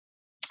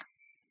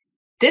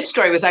 This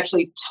story was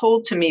actually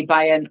told to me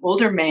by an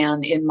older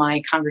man in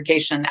my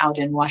congregation out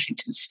in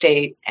Washington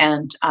State,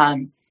 and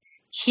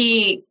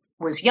he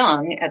was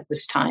young at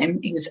this time.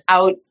 He was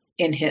out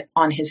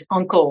on his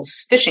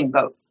uncle's fishing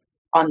boat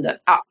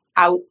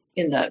out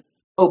in the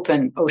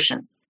open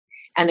ocean,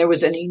 and there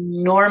was an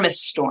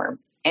enormous storm,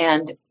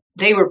 and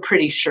they were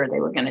pretty sure they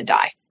were going to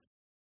die.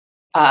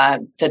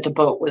 That the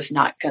boat was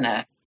not going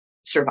to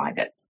survive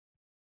it.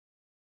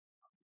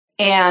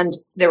 And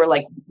there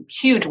were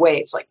huge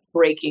waves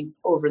breaking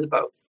over the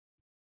boat.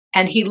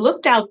 And he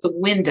looked out the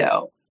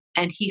window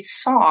and he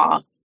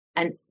saw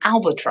an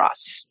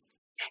albatross,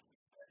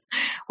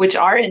 which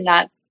are in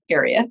that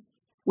area,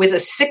 with a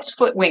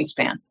 6-foot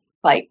wingspan.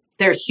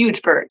 They're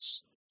huge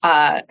birds.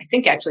 I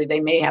think actually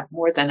they may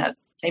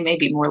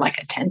be more like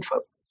a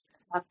 10-foot.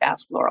 Not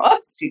fast, Laura.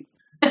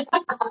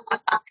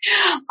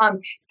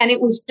 And it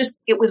was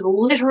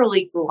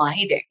literally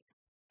gliding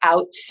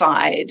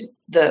outside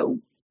the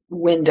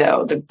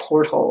window, the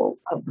porthole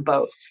of the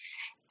boat.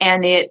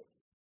 And it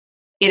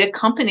it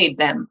accompanied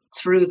them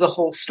through the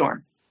whole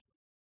storm.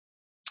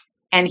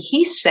 And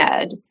he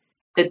said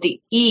that the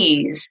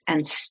ease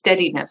and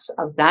steadiness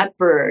of that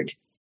bird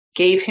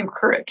gave him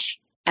courage,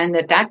 and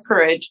that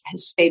courage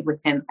has stayed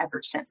with him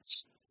ever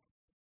since.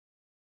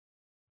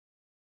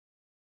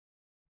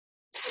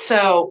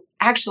 So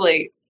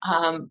actually,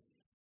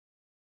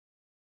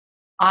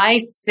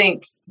 I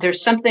think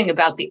there's something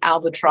about the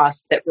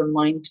albatross that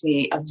reminds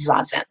me of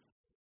Zazen.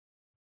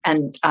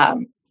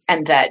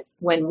 And that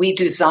when we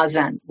do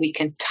Zazen, we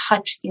can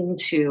touch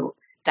into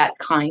that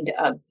kind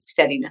of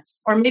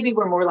steadiness. Or maybe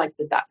we're more like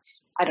the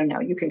ducks. I don't know.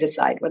 You can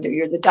decide whether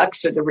you're the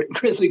ducks or the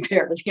grizzly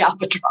bear or the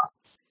albatross.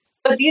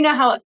 But you know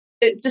how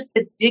just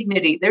the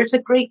dignity, there's a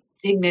great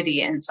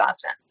dignity in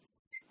Zazen.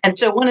 And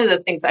so one of the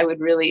things I would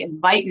really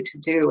invite you to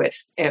do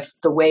if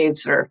the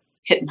waves are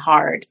hitting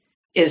hard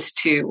is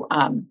to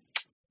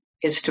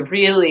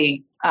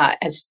really,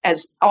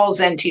 as all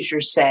Zen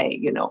teachers say,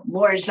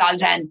 more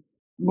Zazen,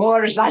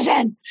 more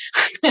Zazen,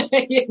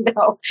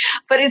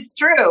 but it's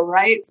true,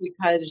 right?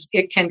 Because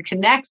it can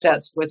connect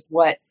us with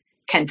what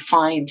can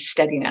find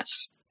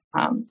steadiness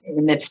in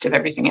the midst of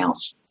everything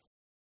else.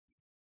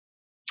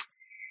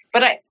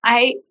 But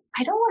I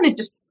don't want to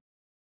just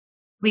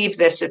leave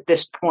this at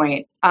this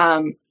point,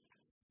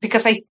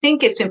 because I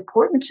think it's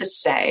important to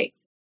say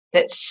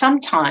that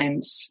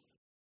sometimes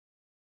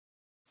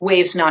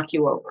waves knock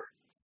you over,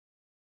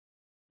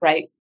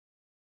 right?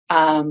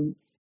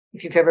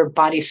 If you've ever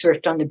body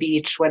surfed on the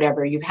beach,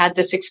 whatever, you've had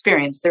this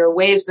experience. There are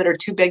waves that are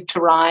too big to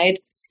ride,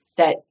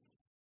 that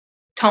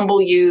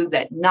tumble you,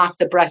 that knock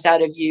the breath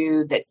out of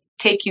you, that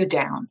take you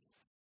down.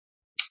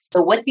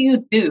 So what do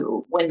you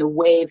do when the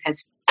wave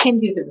has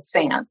pinned you to the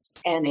sand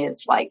and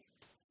is like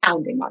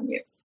pounding on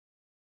you?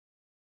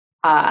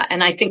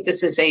 And I think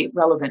this is a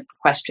relevant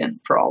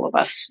question for all of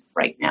us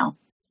right now.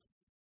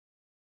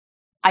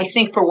 I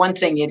think, for one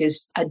thing, it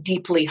is a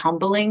deeply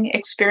humbling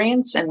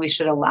experience, and we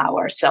should allow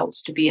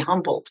ourselves to be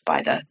humbled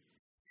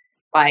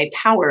by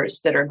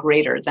powers that are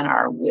greater than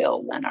our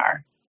will and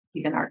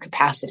even our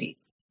capacity.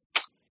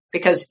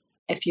 Because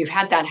if you've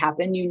had that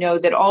happen, you know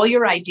that all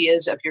your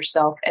ideas of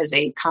yourself as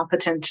a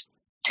competent,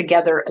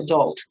 together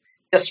adult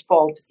just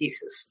fall to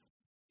pieces.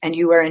 And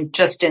you are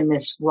just in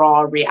this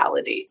raw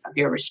reality of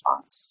your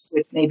response.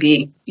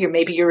 Maybe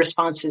your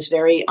response is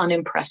very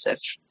unimpressive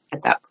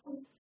at that point.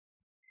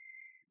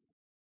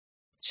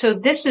 So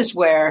this is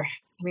where,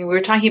 we were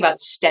talking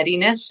about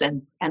steadiness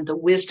and the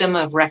wisdom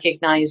of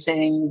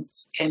recognizing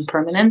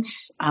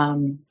impermanence.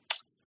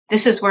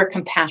 This is where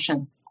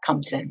compassion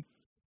comes in.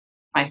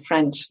 My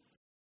friends,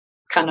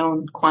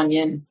 Kanon, Kuan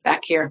Yin,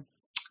 back here.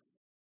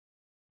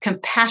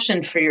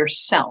 Compassion for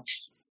yourself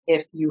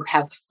if you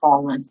have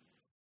fallen,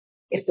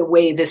 if the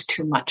wave is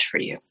too much for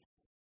you.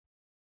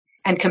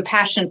 And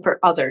compassion for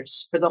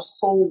others, for the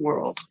whole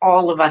world,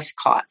 all of us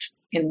caught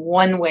in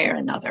one way or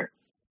another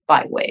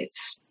by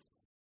waves.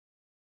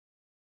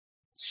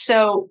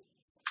 So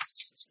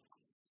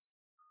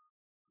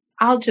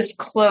I'll just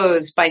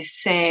close by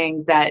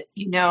saying that,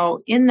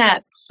 in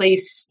that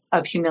place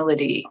of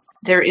humility,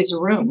 there is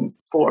room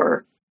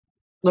for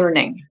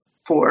learning,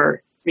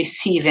 for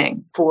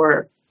receiving,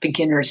 for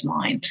beginner's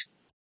mind.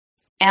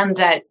 And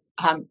that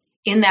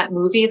in that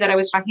movie that I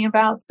was talking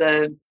about,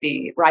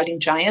 the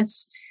Riding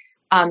Giants,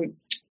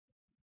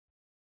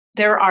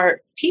 there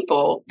are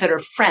people that are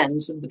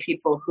friends of the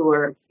people who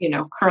are,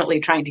 currently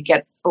trying to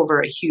get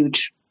over a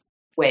huge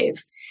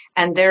wave.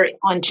 And they're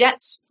on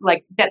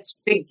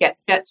big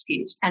jet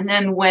skis. And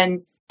then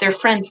when their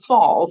friend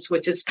falls,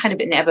 which is kind of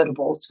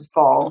inevitable to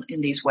fall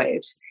in these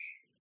waves,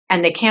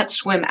 and they can't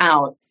swim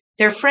out,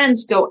 their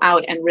friends go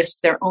out and risk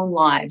their own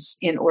lives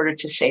in order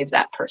to save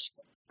that person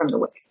from the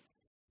wave.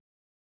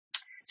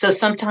 So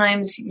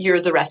sometimes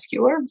you're the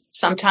rescuer.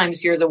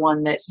 Sometimes you're the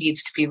one that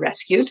needs to be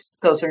rescued.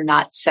 Those are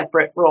not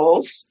separate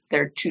roles.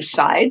 They're two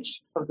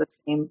sides of the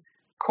same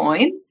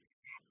coin.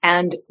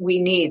 And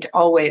we need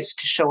always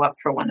to show up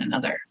for one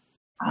another.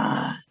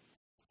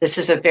 This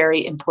is a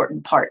very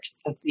important part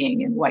of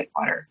being in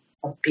Whitewater,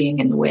 of being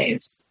in the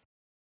waves.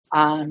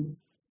 And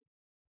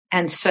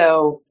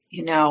so,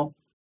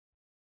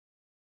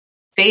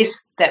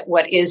 face that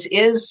what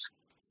is,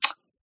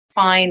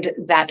 find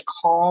that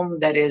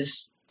calm that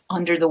is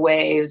under the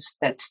waves,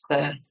 that's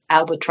the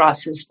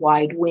albatross's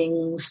wide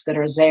wings that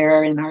are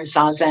there in our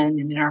zazen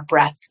and in our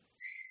breath.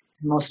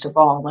 And most of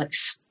all,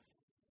 let's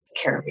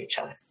take care of each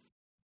other.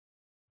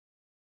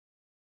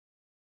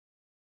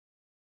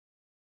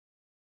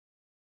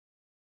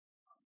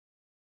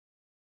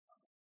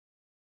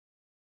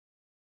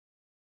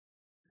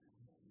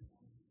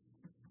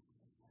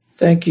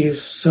 Thank you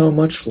so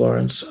much,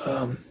 Florence.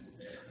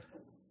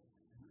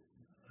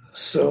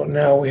 So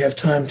now we have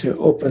time to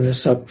open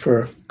this up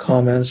for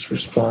comments,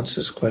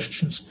 responses,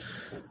 questions.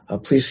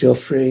 Please feel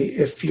free.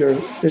 If you're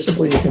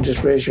visible, you can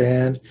just raise your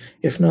hand.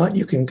 If not,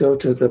 you can go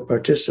to the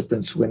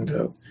participants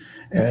window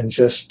and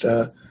just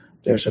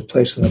there's a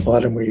place on the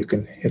bottom where you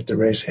can hit the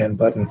raise hand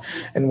button.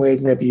 And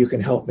Wade, maybe you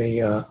can help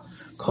me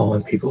call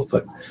on people.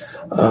 But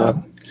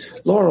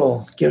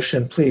Laurel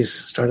Girshin, please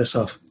start us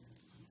off.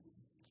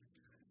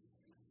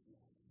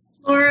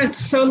 Florence,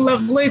 so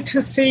lovely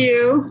to see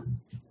you.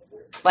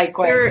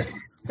 Likewise. Very,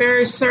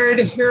 very sorry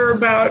to hear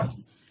about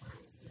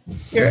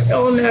your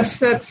illness.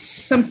 That's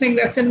something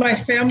that's in my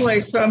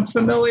family, so I'm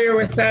familiar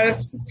with that.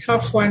 It's a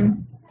tough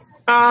one.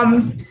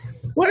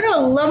 What a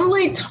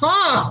lovely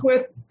talk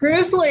with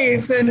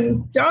grizzlies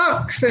and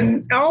ducks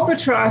and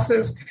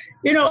albatrosses.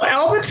 You know,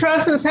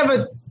 albatrosses have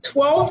a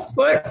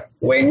 12-foot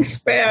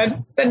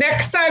wingspan. The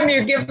next time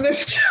you give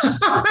this talk,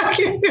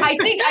 I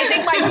think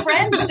my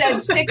friend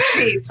said 6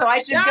 feet, so I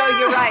should go.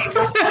 You're right.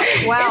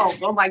 12.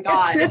 Oh my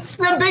God! It's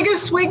the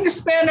biggest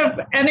wingspan of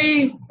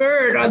any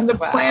bird on the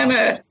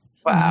planet.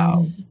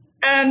 Wow.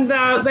 And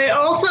they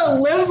also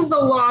live the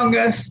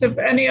longest of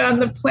any on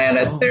the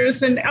planet. Oh.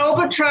 There's an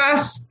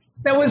albatross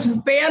that was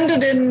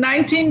banded in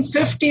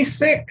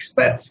 1956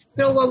 that's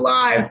still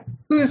alive,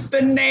 who's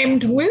been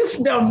named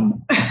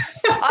Wisdom.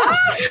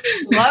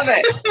 Love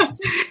it.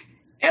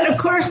 And of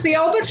course, the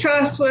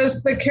albatross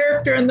was the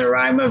character in the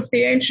rhyme of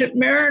the Ancient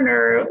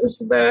Mariner. It was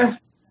the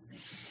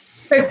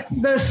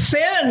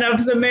sin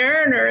of the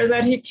mariner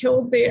that he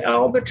killed the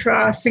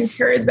albatross and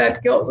carried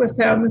that guilt with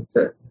him. It's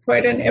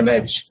quite an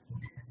image.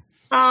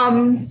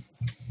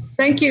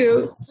 Thank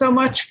you so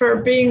much for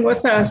being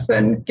with us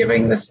and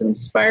giving this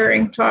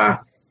inspiring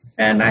talk.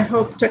 And I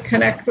hope to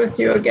connect with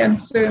you again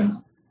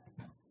soon.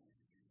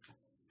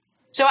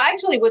 So I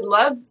actually would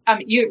love,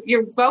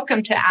 you're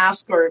welcome to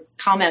ask or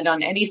comment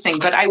on anything,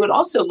 but I would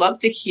also love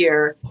to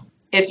hear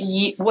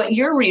what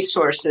your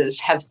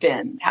resources have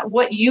been,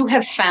 what you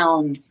have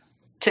found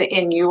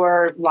in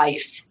your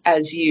life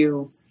as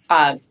you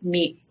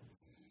meet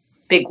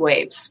big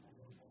waves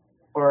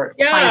or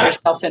find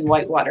yourself in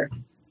Whitewater.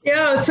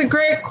 Yeah, it's a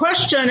great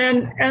question.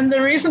 And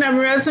the reason I'm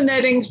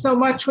resonating so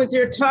much with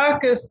your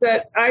talk is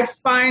that I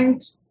find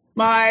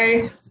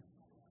my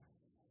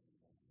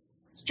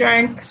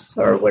strength,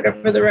 or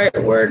whatever the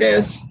right word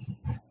is,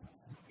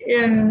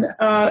 in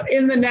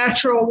the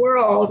natural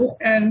world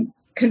and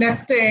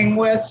connecting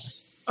with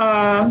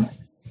the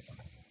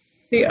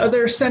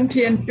other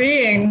sentient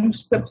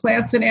beings, the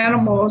plants and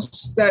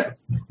animals that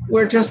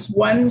we're just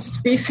one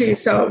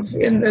species of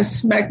in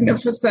this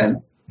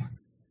magnificent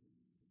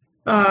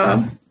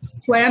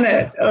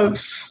planet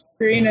of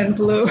green and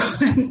blue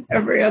and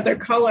every other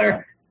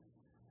color.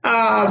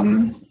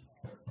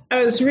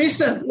 I was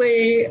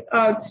recently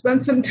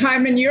spent some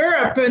time in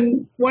Europe,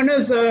 and one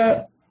of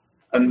the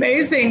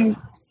amazing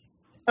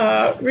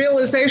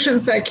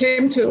realizations I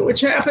came to,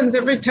 which happens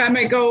every time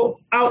I go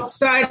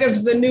outside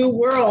of the New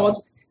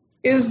World,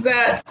 is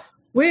that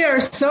we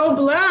are so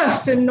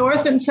blessed in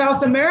North and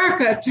South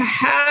America to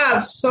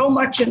have so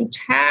much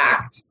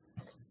intact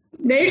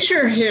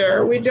nature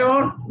here. We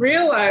don't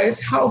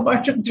realize how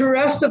much of the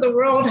rest of the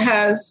world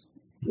has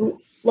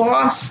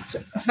lost,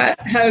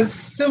 has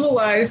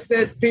civilized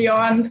it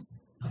beyond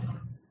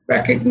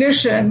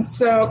recognition.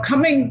 So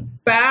coming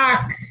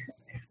back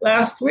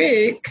last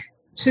week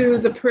to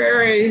the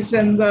prairies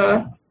and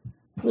the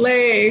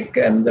lake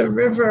and the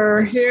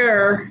river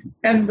here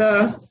and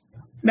the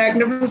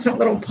magnificent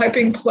little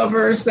piping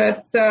plovers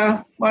at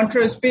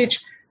Montrose Beach.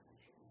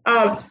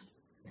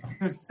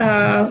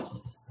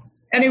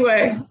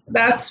 Anyway,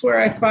 that's where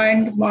I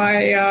find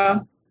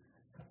my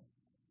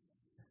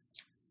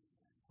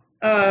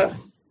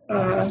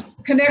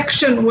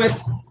connection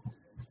with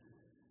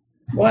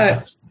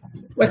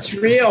what's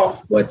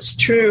real, what's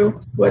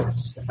true,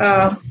 what's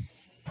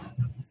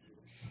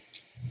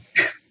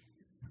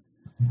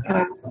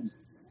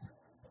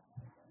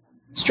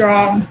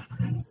strong.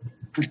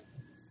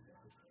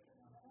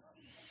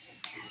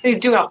 So you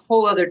do a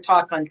whole other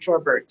talk on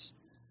shorebirds.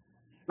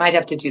 Might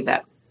have to do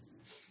that.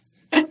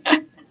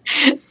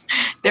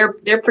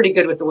 They're pretty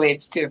good with the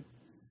waves too.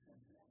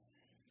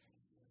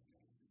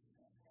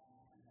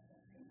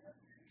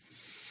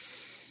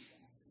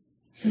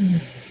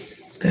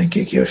 Thank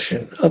you,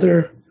 Gyoshin.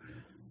 Other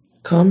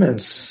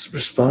comments,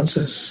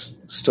 responses,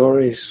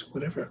 stories,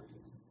 whatever?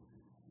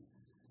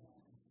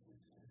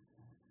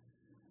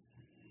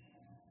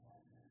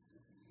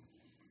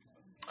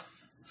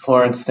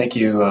 Florence, thank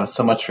you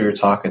so much for your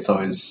talk. I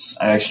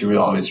actually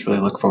always really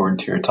look forward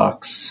to your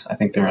talks. I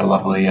think they're a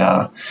lovely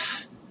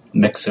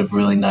mix of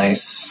really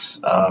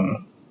nice,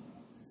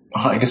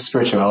 I guess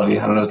spirituality,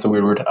 I don't know if it's a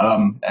weird word,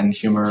 and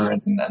humor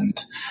and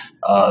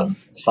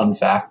fun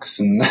facts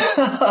and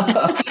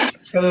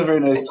kind of a very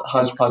nice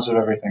hodgepodge of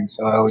everything.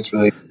 So I always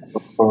really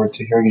look forward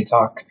to hearing you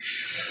talk.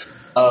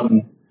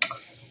 I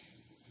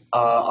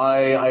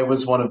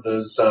was one of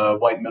those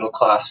white middle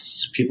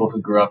class people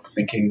who grew up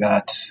thinking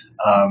that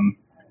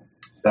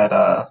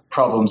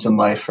problems in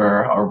life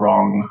are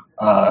wrong,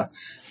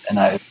 and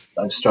I've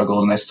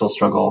struggled, and I still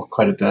struggle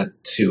quite a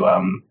bit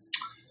to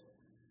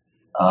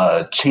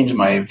change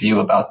my view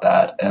about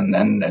that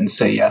and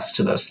say yes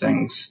to those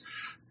things.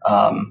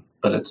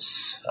 But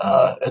it's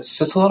a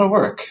lot of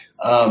work.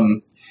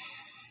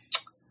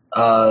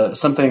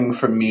 Something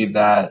for me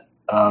that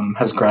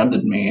has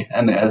grounded me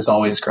and has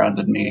always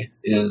grounded me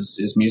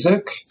is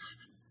music.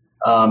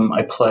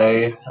 I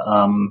play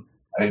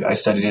I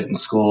studied it in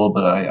school,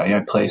 but I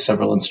play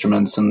several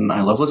instruments, and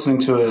I love listening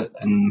to it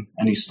in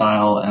any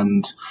style.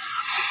 And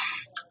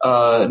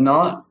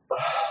not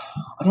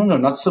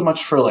so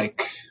much for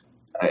like.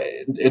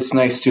 It's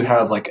nice to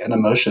have like an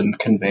emotion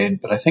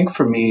conveyed, but I think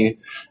for me,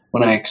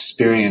 when I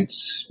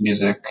experience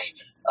music,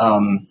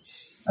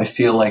 I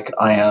feel like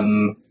I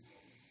am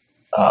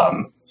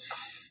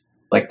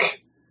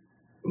like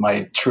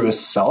my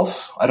truest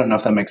self. I don't know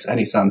if that makes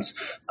any sense.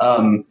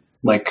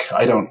 Like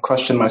I don't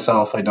question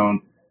myself. I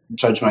don't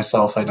judge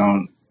myself. I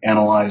don't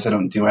analyze. I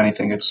don't do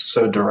anything. It's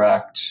so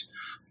direct.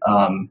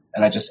 And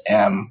I just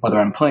am, whether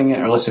I'm playing it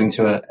or listening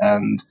to it.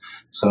 And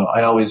so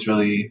I always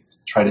really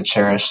try to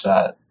cherish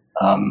that.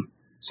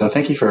 So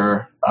thank you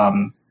for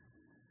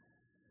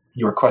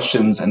your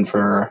questions and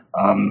for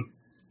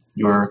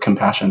your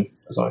compassion,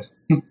 as always.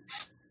 And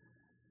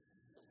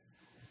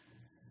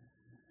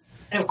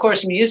of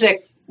course,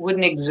 music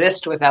wouldn't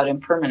exist without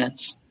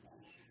impermanence.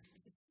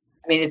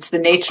 I mean, it's the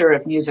nature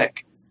of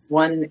music.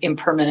 One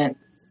impermanent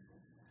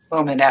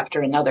moment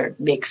after another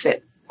makes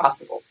it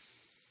possible.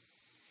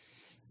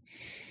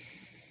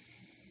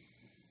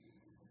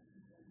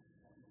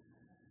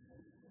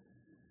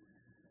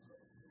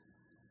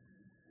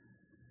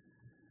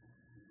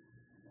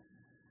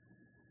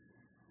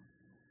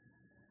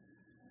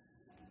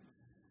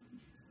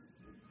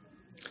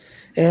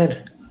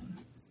 Ed.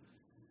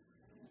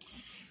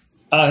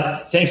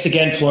 Thanks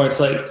again, Florence.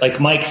 Like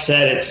Mike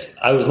said,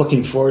 I was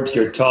looking forward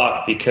to your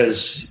talk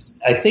because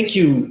I think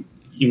you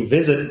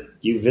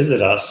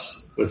visit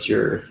us with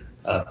your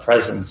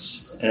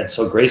presence, and it's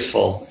so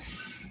graceful.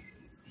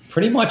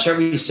 Pretty much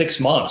every 6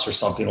 months or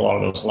something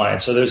along those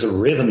lines. So there's a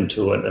rhythm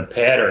to it, a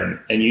pattern,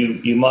 and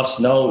you must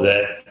know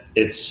that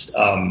it's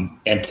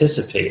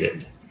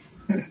anticipated.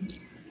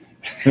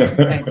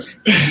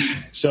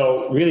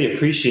 So really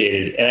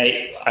appreciate it, and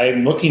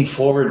I'm looking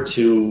forward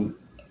to.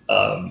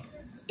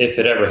 If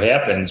it ever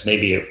happens,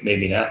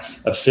 maybe not,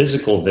 a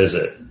physical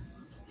visit,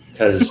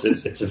 because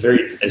it's a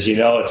very, as you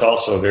know, it's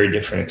also a very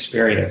different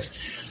experience.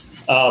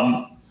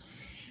 I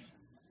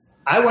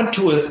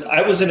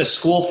was in a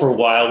school for a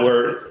while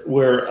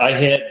where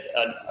I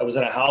was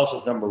in a house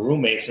with a number of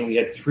roommates, and we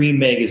had 3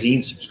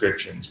 magazine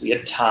subscriptions. We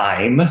had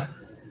Time,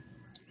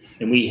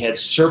 and we had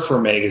Surfer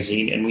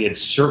magazine, and we had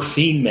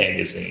Surfing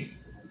magazine.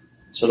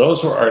 So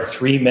those were our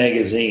 3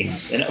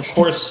 magazines, and of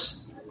course.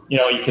 You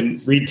know, you can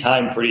read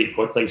Time pretty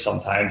quickly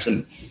sometimes.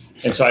 And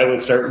so I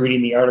would start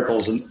reading the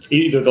articles, and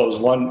either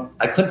those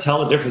I couldn't tell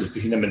the difference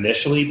between them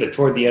initially, but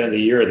toward the end of the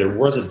year, there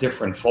was a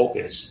different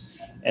focus.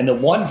 And the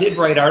one did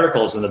write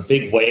articles in the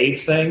big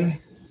wave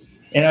thing.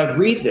 And I would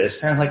read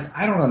this, and I'm like,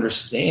 I don't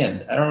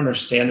understand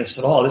this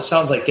at all. This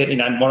sounds like getting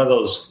on one of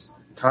those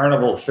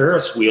Carnival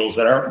Ferris wheels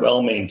that aren't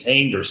well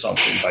maintained or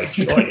something by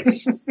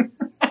choice.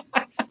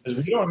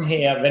 Because we don't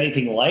have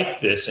anything like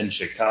this in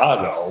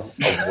Chicago,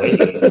 a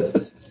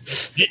wave.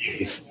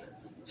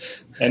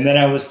 And then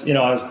I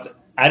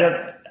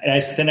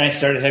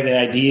started having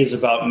ideas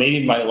about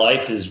maybe my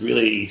life is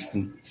really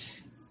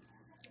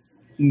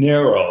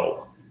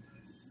narrow.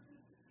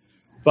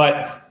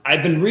 But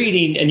I've been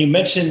reading, and you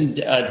mentioned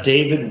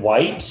David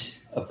White,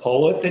 a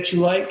poet that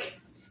you like.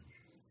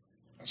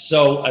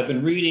 So I've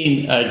been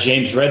reading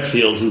James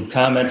Redfield, who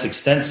comments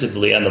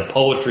extensively on the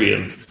poetry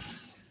of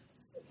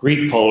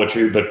Greek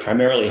poetry, but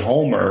primarily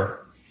Homer.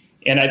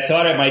 And I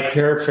thought I might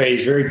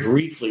paraphrase very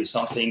briefly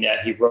something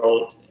that he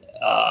wrote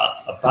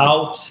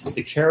about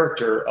the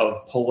character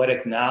of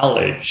poetic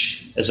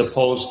knowledge as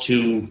opposed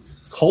to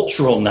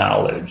cultural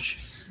knowledge.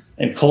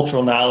 And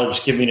cultural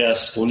knowledge giving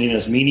us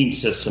meaning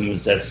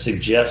systems that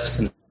suggest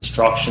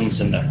constructions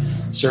and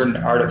certain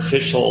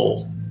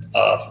artificial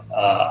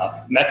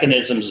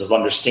mechanisms of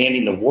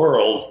understanding the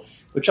world,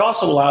 which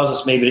also allows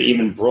us maybe to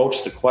even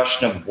broach the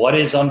question of what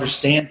is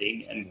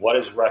understanding and what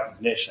is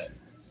recognition.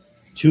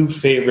 2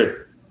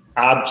 favorite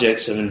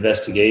objects of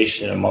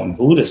investigation among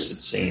Buddhists,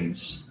 it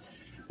seems.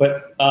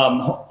 But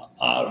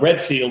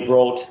Redfield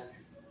wrote,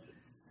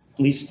 at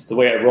least the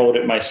way I wrote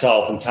it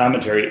myself in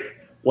commentary,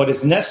 what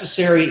is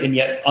necessary and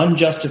yet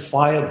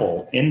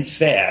unjustifiable, in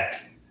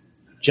fact,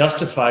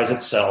 justifies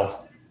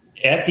itself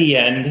at the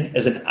end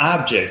as an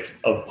object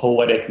of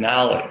poetic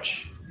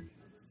knowledge.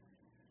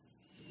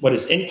 What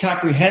is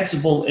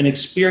incomprehensible in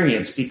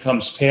experience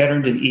becomes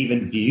patterned and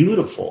even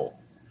beautiful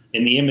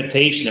in the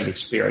imitation of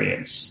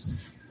experience.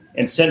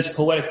 And since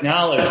poetic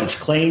knowledge, which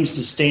claims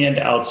to stand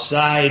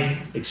outside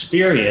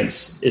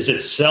experience, is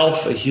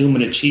itself a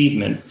human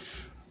achievement,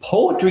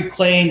 poetry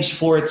claims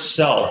for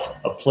itself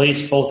a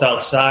place both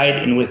outside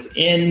and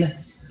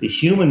within the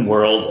human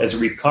world as it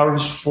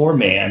recovers for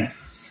man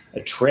a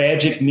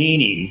tragic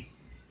meaning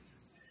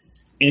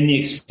in the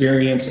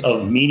experience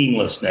of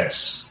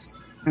meaninglessness.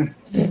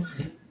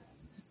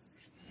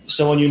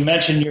 So when you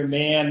mention your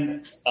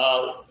man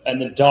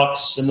and the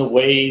ducks and the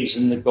waves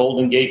and the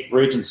Golden Gate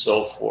Bridge and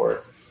so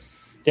forth,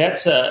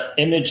 that's an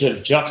image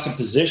of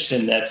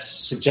juxtaposition that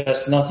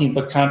suggests nothing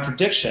but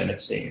contradiction,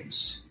 it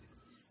seems.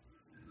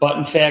 But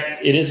in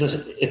fact,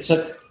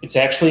 it's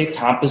actually a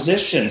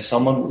composition.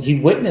 He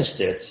witnessed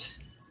it,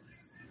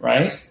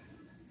 right?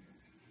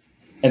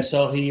 And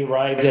so he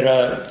arrived at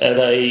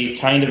a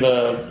kind of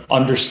a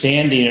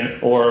understanding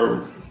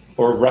or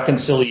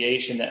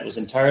reconciliation that was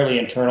entirely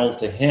internal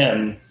to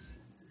him.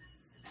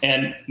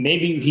 And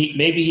maybe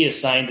he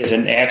assigned it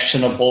an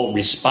actionable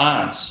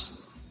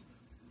response,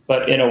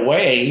 but in a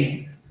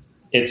way,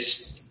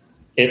 it's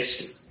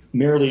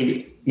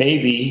merely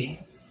maybe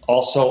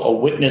also a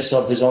witness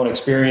of his own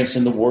experience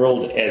in the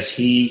world as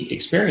he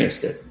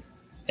experienced it,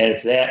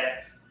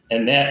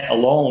 and that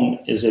alone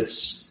is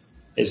its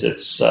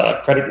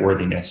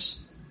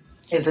creditworthiness.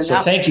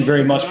 So thank you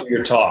very much for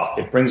your talk.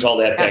 It brings all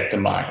that back to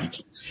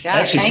mind. Yeah,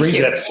 actually brings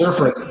that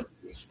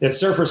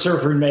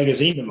Surfer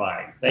magazine to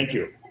mind. Thank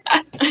you.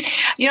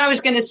 I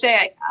was going to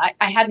say,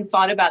 I hadn't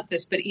thought about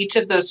this, but each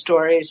of those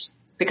stories,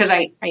 because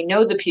I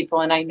know the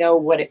people and I know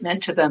what it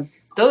meant to them,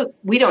 though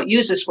we don't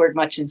use this word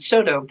much in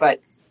Soto,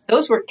 but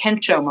those were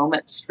kensho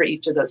moments for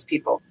each of those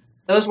people.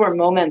 Those were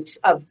moments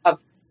of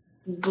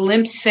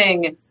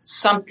glimpsing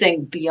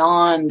something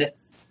beyond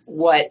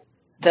what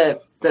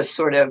the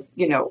sort of,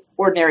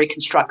 ordinary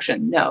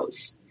construction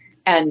knows.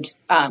 And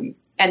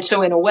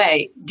so in a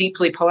way,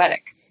 deeply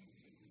poetic.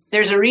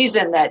 There's a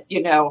reason that,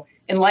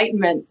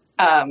 Enlightenment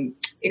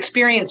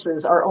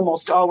experiences are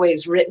almost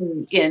always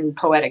written in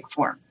poetic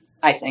form,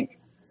 I think.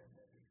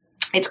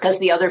 It's because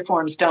the other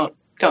forms don't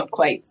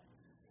quite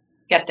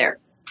get there.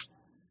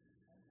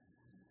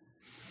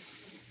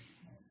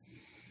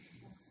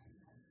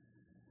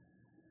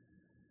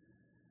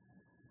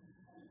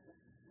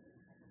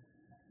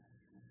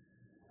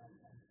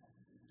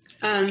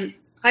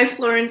 Hi,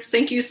 Florence.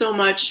 Thank you so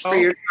much for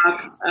your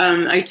talk.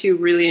 I, too,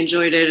 really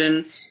enjoyed it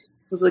and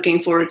was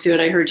looking forward to it.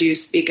 I heard you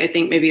speak, I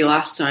think, maybe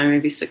last time,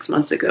 maybe 6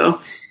 months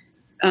ago.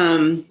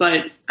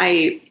 But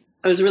I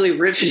was really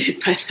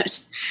riveted by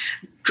that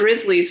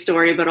grizzly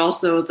story, but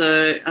also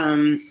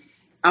the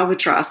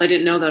albatross. I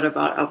didn't know that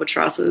about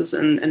albatrosses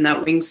and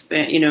that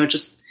wingspan,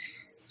 just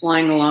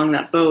flying along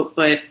that boat.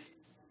 But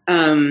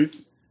I've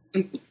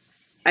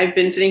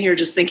been sitting here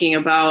just thinking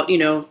about,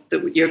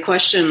 your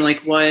question,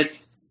 like what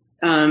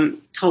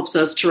helps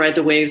us to ride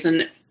the waves.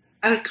 And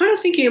I was kind of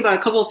thinking about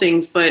a couple of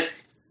things, but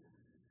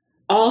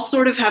all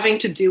sort of having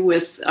to do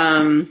with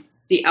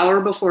the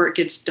hour before it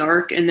gets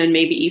dark, and then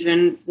maybe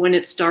even when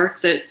it's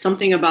dark, that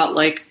something about,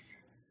 like,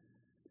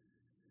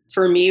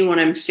 for me, when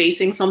I'm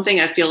facing something,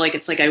 I feel like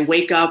it's like I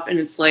wake up and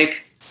it's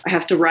like I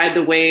have to ride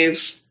the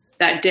wave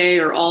that day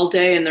or all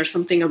day. And there's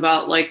something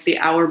about, like, the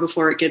hour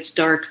before it gets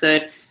dark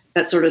that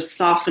sort of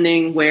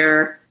softening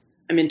where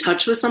I'm in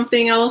touch with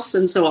something else.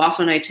 And so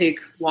often I take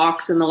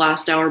walks in the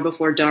last hour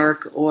before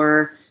dark,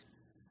 or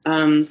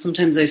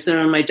sometimes I sit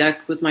on my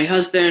deck with my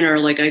husband, or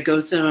like I go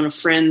sit on a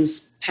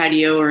friend's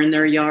patio or in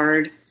their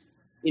yard,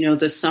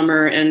 this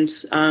summer. And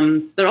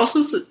but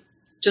also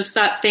just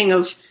that thing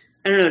of,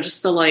 I don't know,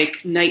 just the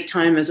like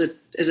nighttime as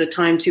a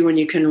time too when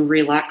you can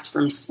relax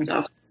from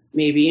stuff,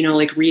 maybe,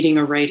 like reading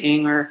or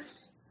writing or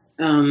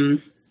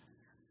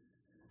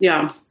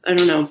I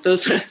don't know.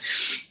 Those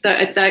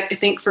that I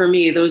think for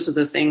me, those are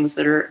the things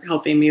that are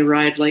helping me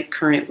ride like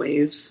current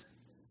waves.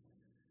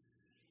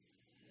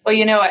 Well,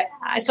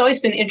 it's always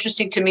been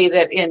interesting to me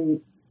that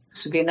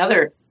this would be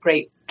another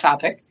great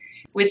topic,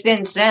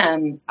 within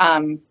Zen,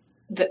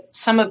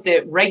 some of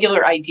the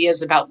regular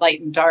ideas about light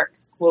and dark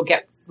will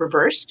get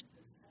reversed,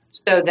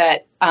 so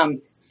that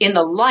in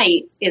the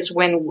light is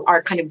when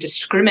our kind of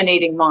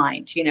discriminating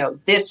mind,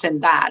 this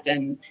and that,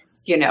 and,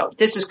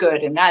 this is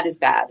good and that is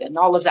bad, and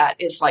all of that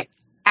is like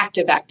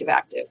active.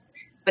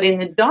 But in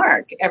the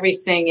dark,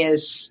 everything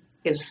is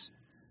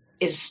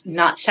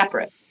not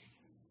separate,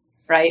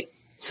 right?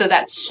 So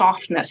that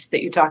softness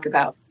that you talk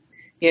about,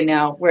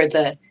 where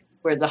the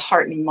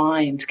heart and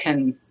mind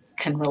can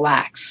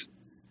relax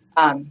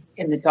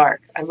in the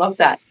dark. I love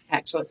that.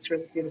 Actually, it's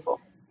really beautiful.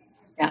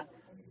 Yeah.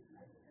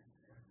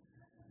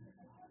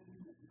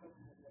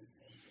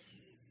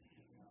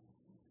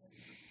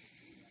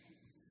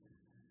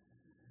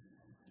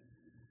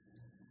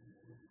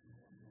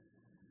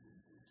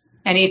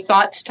 Any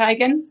thoughts,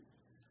 Taigen?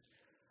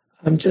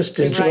 I'm just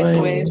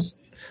enjoying.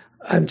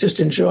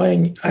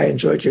 I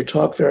enjoyed your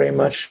talk very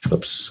much.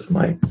 Oops,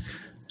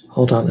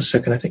 hold on a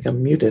second. I think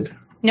I'm muted.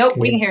 Nope,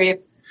 we can hear you.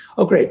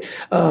 Oh, great.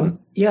 I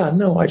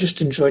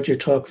just enjoyed your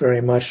talk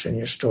very much and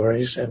your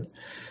stories. And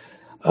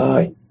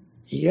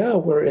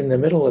we're in the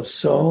middle of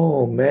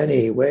so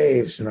many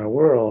waves in our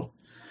world.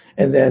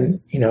 And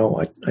then,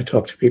 I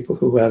talk to people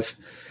who have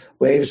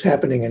waves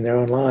happening in their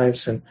own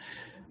lives. And,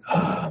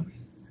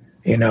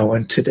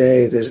 and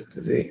today there's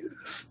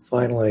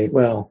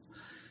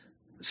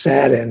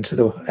sad end to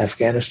the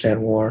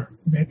Afghanistan war.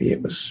 Maybe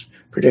it was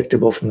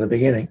predictable from the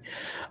beginning.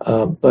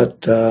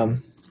 But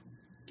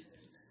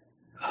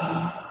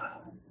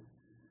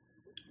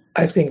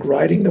I think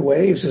riding the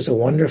waves is a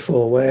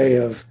wonderful way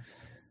of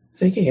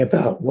thinking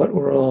about what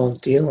we're all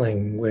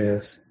dealing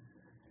with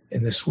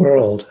in this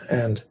world.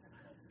 And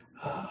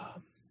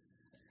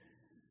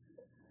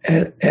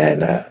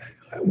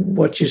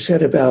what you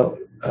said about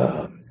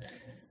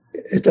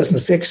it doesn't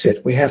fix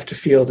it. We have to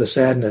feel the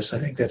sadness. I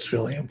think that's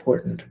really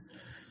important.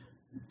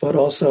 But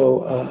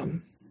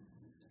also,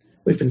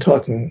 we've been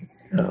talking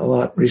a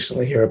lot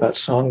recently here about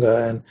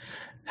Sangha and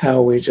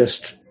how we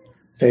just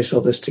face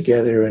all this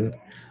together and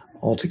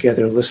all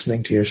together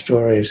listening to your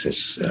stories.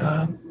 It's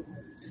a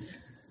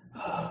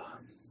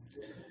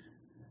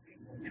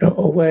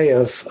way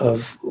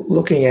of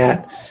looking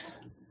at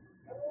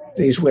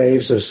these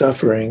waves of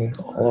suffering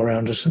all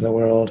around us in the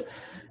world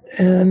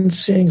and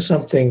seeing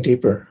something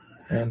deeper.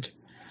 And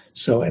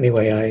so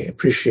anyway, I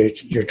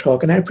appreciate your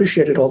talk, and I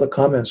appreciated all the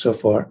comments so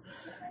far.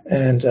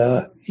 And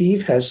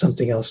Eve has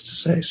something else to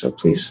say, so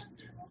please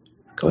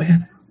go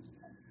ahead.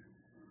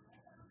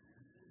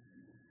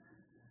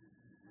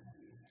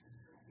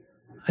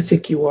 I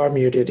think you are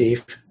muted,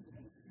 Eve.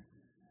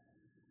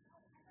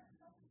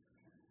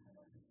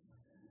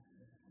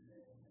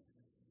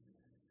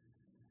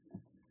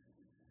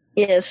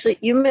 Yes,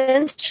 you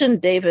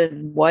mentioned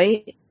David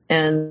White,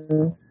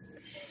 and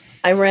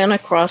I ran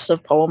across a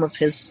poem of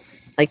his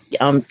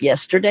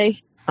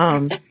yesterday,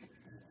 and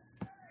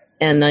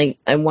I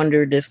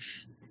wondered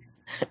if,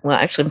 well,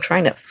 actually, I'm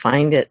trying to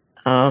find it.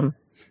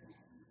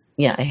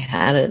 Yeah, I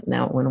had it,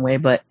 now it went away,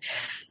 but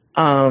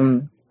I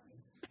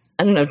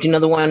don't know. Do you know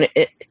the one?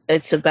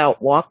 It's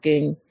about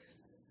walking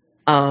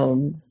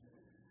through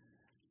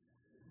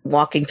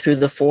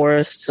the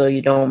forest so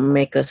you don't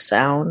make a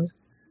sound.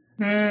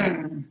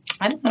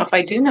 I don't know if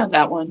I do know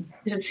that one.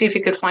 You should see if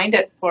you could find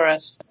it for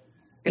us.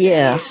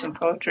 Yeah. Some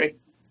poetry.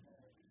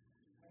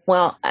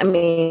 Well, I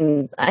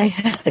mean, I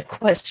had a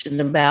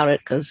question about it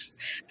because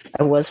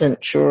I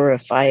wasn't sure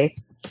if I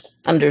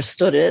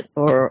understood it,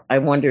 or I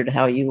wondered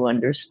how you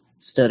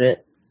understood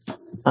it.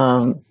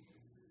 By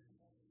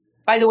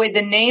the way,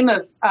 the name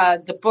of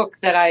the book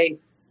that I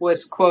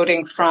was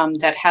quoting from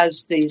that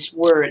has these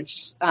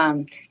words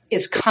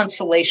is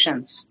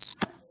Consolations.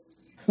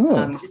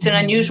 It's an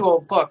unusual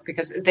book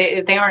because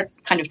they aren't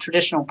kind of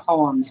traditional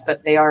poems,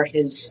 but they are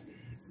his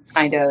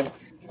kind of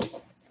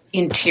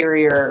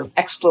interior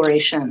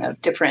exploration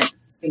of different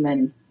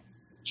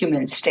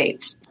human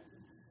states.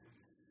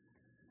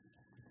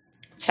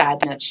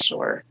 Sadness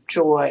or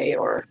joy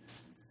or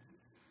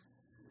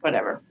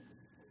whatever.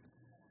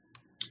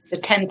 The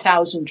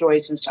 10,000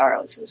 joys and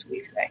sorrows, as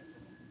we say.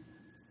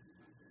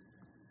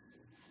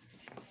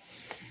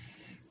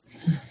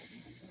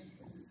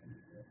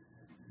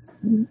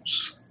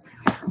 Oops.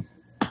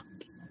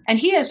 And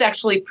he has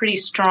actually pretty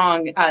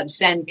strong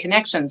Zen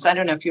connections. I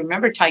don't know if you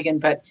remember Taigen,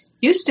 but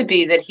used to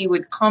be that he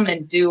would come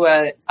and do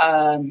a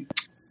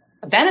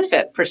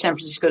benefit for San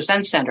Francisco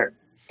Zen Center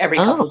every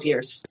couple of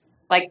years,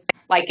 like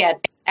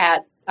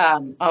at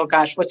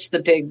what's the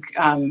big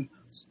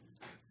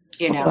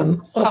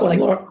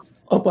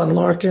up on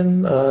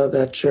Larkin,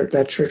 that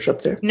church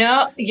up there.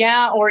 No,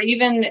 yeah, or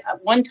even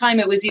one time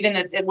it was even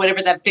at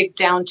whatever that big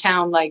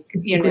downtown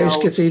Grace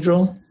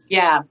Cathedral.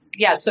 Yeah.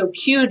 So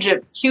huge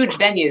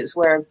venues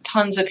where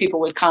tons of people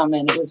would come,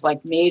 and it was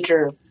like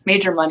major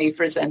money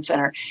for Zen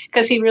Center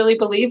because he really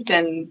believed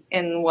in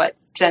what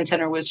Zen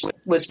Center was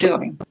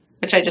doing,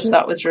 which I just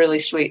thought was really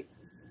sweet.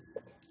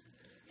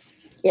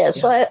 Yeah,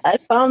 so I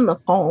found the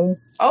poem.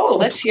 Oh,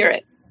 let's hear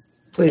it,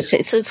 please.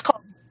 Okay, so it's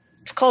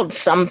called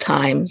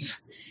Sometimes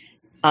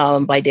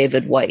by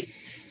David White.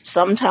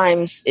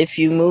 Sometimes, if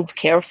you move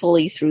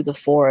carefully through the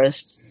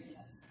forest,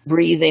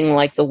 breathing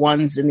like the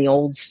ones in the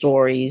old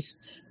stories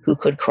who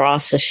could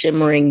cross a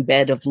shimmering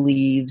bed of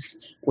leaves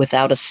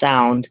without a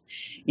sound,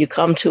 you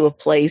come to a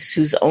place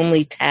whose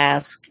only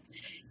task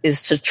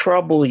is to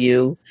trouble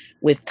you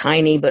with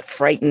tiny but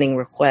frightening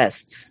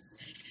requests,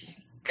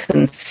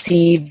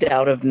 conceived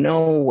out of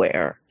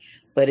nowhere,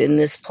 but in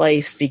this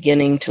place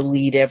beginning to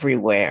lead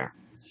everywhere.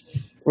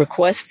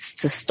 Requests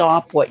to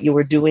stop what you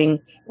are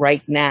doing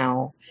right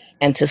now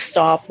and to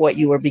stop what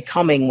you are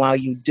becoming while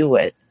you do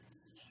it.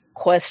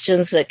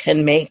 Questions that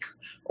can make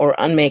or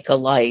unmake a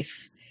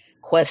life.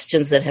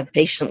 Questions that have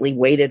patiently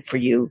waited for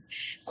you.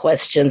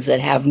 Questions that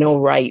have no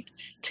right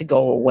to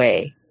go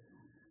away.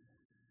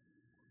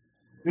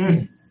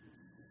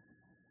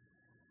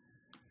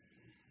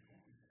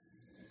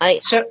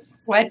 So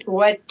what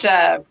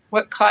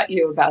caught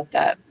you about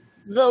that?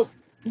 The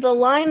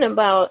line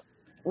about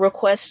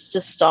requests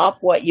to stop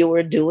what you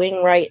are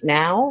doing right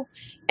now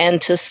and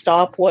to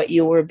stop what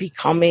you are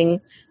becoming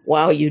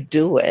while you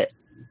do it.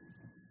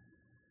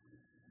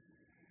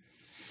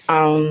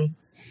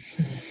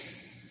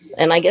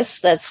 And I guess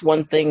that's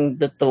one thing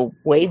that the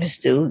waves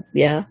do,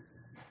 yeah.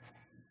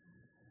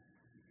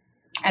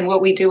 And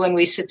what we do when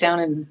we sit down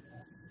in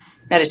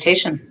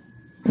meditation.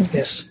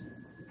 Yes.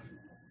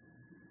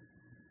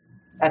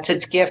 That's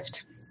its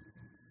gift.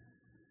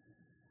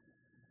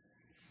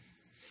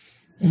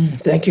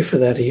 Thank you for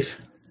that, Eve.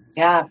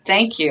 Yeah,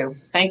 thank you.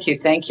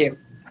 It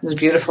was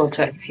beautiful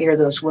to hear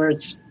those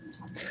words.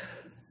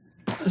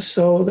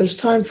 So there's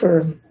time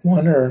for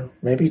one or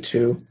maybe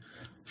two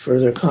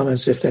further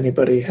comments if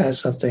anybody has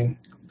something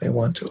they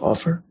want to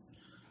offer.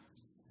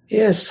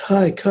 Yes,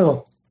 hi,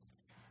 Ko.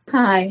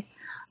 Hi.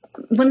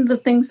 One of the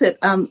things that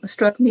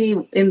struck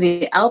me in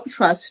the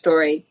albatross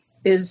story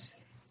is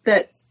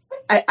that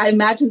I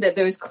imagine that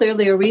there was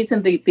clearly a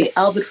reason the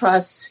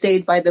albatross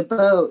stayed by the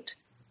boat.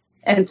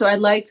 And so I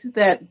liked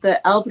that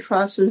the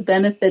albatross was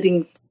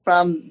benefiting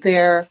from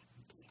their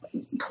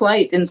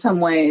plight in some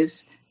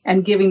ways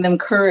and giving them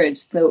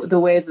courage, the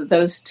way that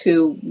those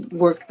two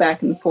worked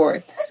back and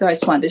forth. So I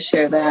just wanted to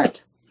share that.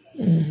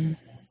 Mm-hmm.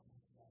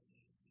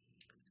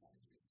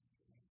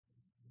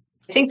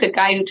 I think the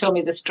guy who told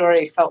me the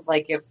story felt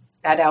like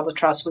that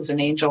albatross was an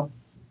angel.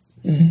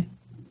 Mm-hmm.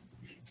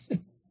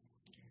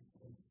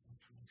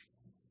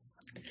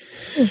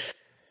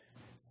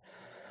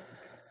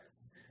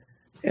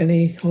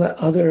 Any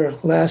other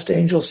last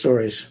angel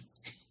stories?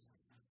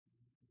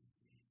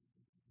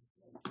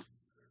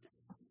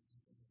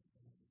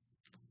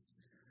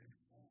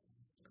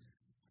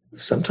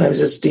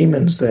 Sometimes it's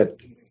demons that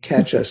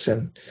catch us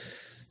and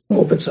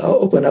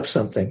open up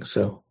something.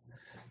 So,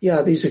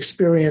 yeah, these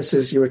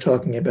experiences you were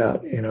talking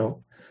about,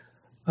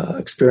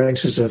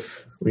 experiences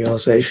of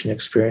realization,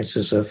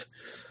 experiences of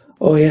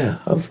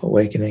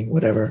awakening,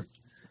 whatever.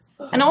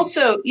 And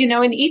also,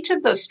 in each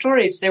of those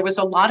stories, there was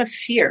a lot of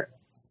fear,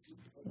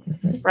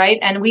 right?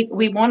 And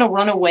we want to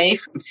run away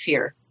from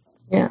fear.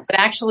 Yeah. But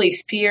actually,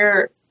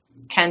 fear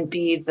can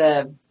be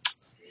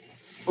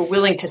we're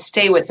willing to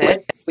stay with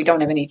it. We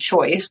don't have any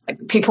choice.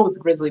 Like people with the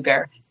grizzly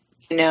bear,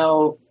 you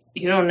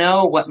don't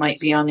know what might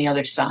be on the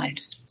other side.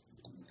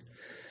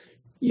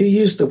 You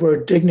use the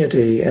word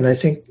dignity, and I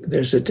think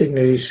there's a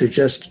dignity to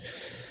just,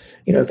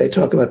 they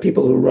talk about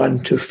people who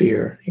run to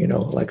fear,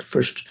 like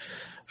first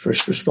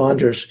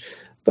responders,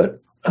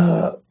 but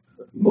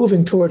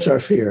moving towards our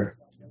fear,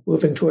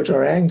 moving towards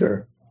our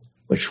anger,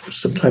 which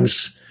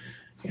sometimes,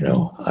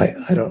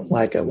 I don't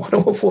like, I want to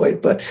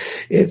avoid, but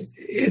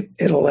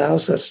it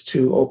allows us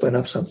to open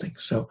up something.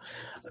 So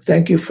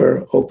thank you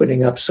for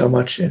opening up so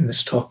much in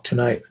this talk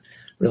tonight.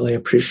 Really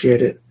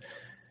appreciate it.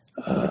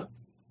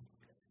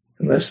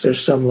 Unless there's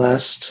some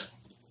last...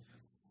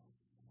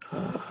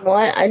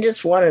 Well, I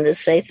just wanted to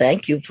say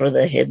thank you for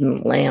the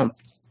hidden lamp.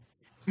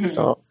 Mm-hmm.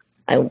 So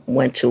I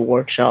went to a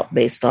workshop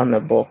based on the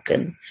book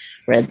and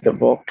read the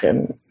book,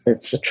 and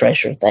it's a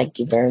treasure. Thank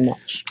you very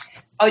much.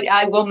 Oh,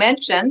 I will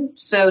mention,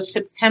 so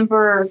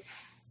September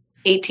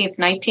 18th,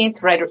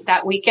 19th, right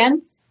that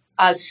weekend,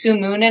 Sue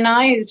Moon and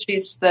I,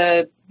 she's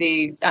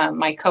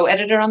my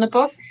co-editor on the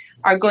book,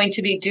 are going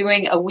to be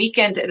doing a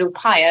weekend at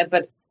Upaya,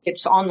 but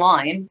it's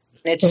online.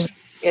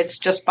 It's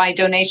just by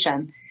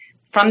donation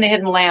from the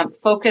Hidden Lamp,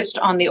 focused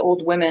on the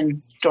old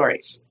women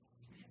stories.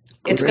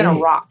 It's going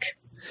to rock.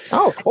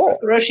 Oh, cool.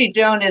 Roshi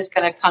Joan is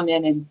going to come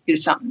in and do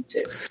something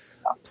too.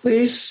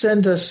 Please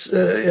send us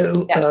a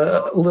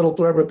little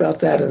blurb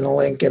about that in the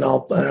link, and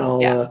I'll put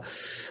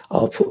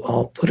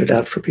it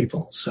out for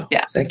people. So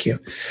Thank you.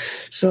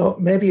 So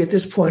maybe at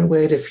this point,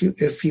 Wade, if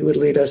you would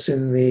lead us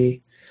in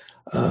the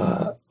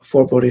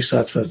four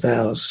Bodhisattva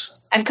vows.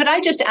 And could I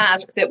just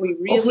ask that we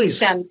really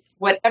send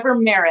whatever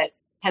merit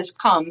has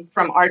come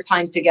from our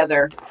time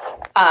together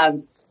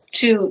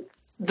to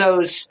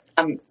those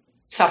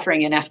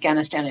suffering in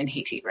Afghanistan and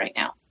Haiti right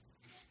now.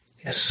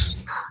 Yes.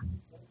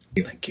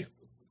 Thank you.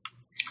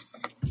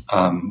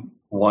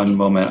 One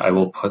moment, I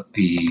will put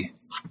the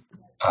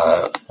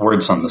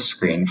words on the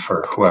screen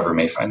for whoever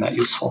may find that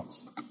useful.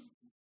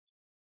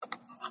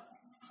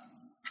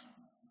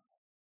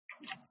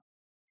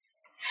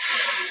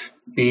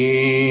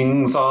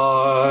 Beings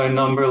are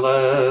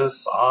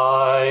numberless,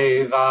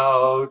 I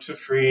vow to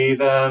free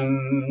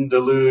them.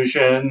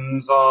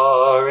 Delusions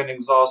are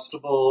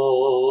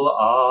inexhaustible,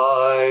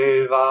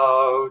 I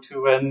vow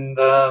to end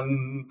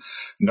them.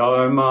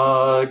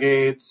 Dharma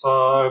gates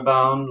are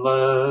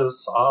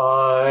boundless,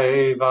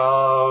 I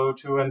vow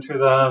to enter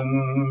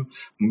them.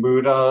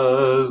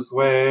 Buddha's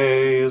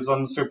way is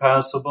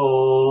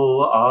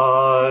unsurpassable,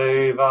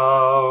 I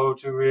vow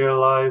to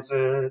realize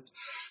it.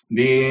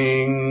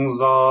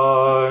 Beings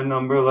are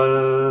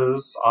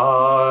numberless,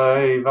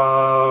 I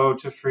vow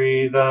to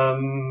free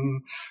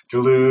them.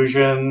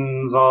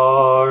 Delusions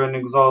are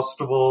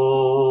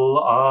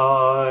inexhaustible,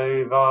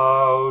 I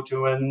vow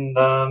to end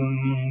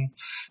them.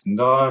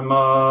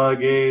 Dharma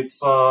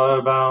gates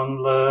are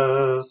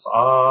boundless,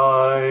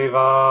 I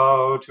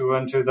vow to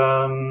enter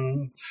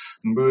them.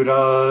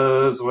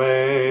 Buddha's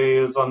way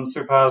is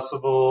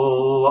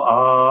unsurpassable,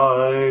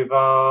 I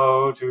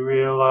vow to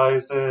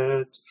realize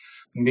it.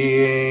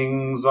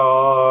 Beings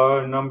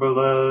are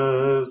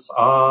numberless,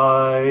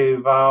 I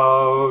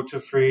vow to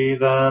free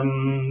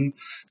them.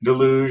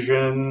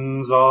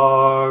 Delusions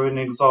are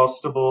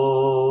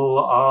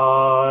inexhaustible,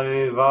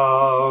 I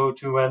vow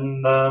to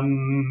end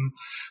them.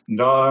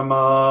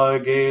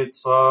 Dharma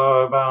gates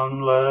are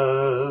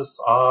boundless,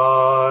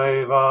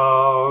 I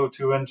vow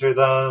to enter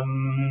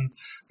them.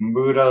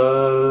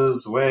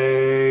 Buddha's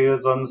way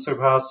is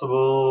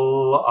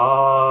unsurpassable,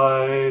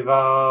 I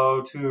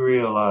vow to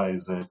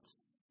realize it.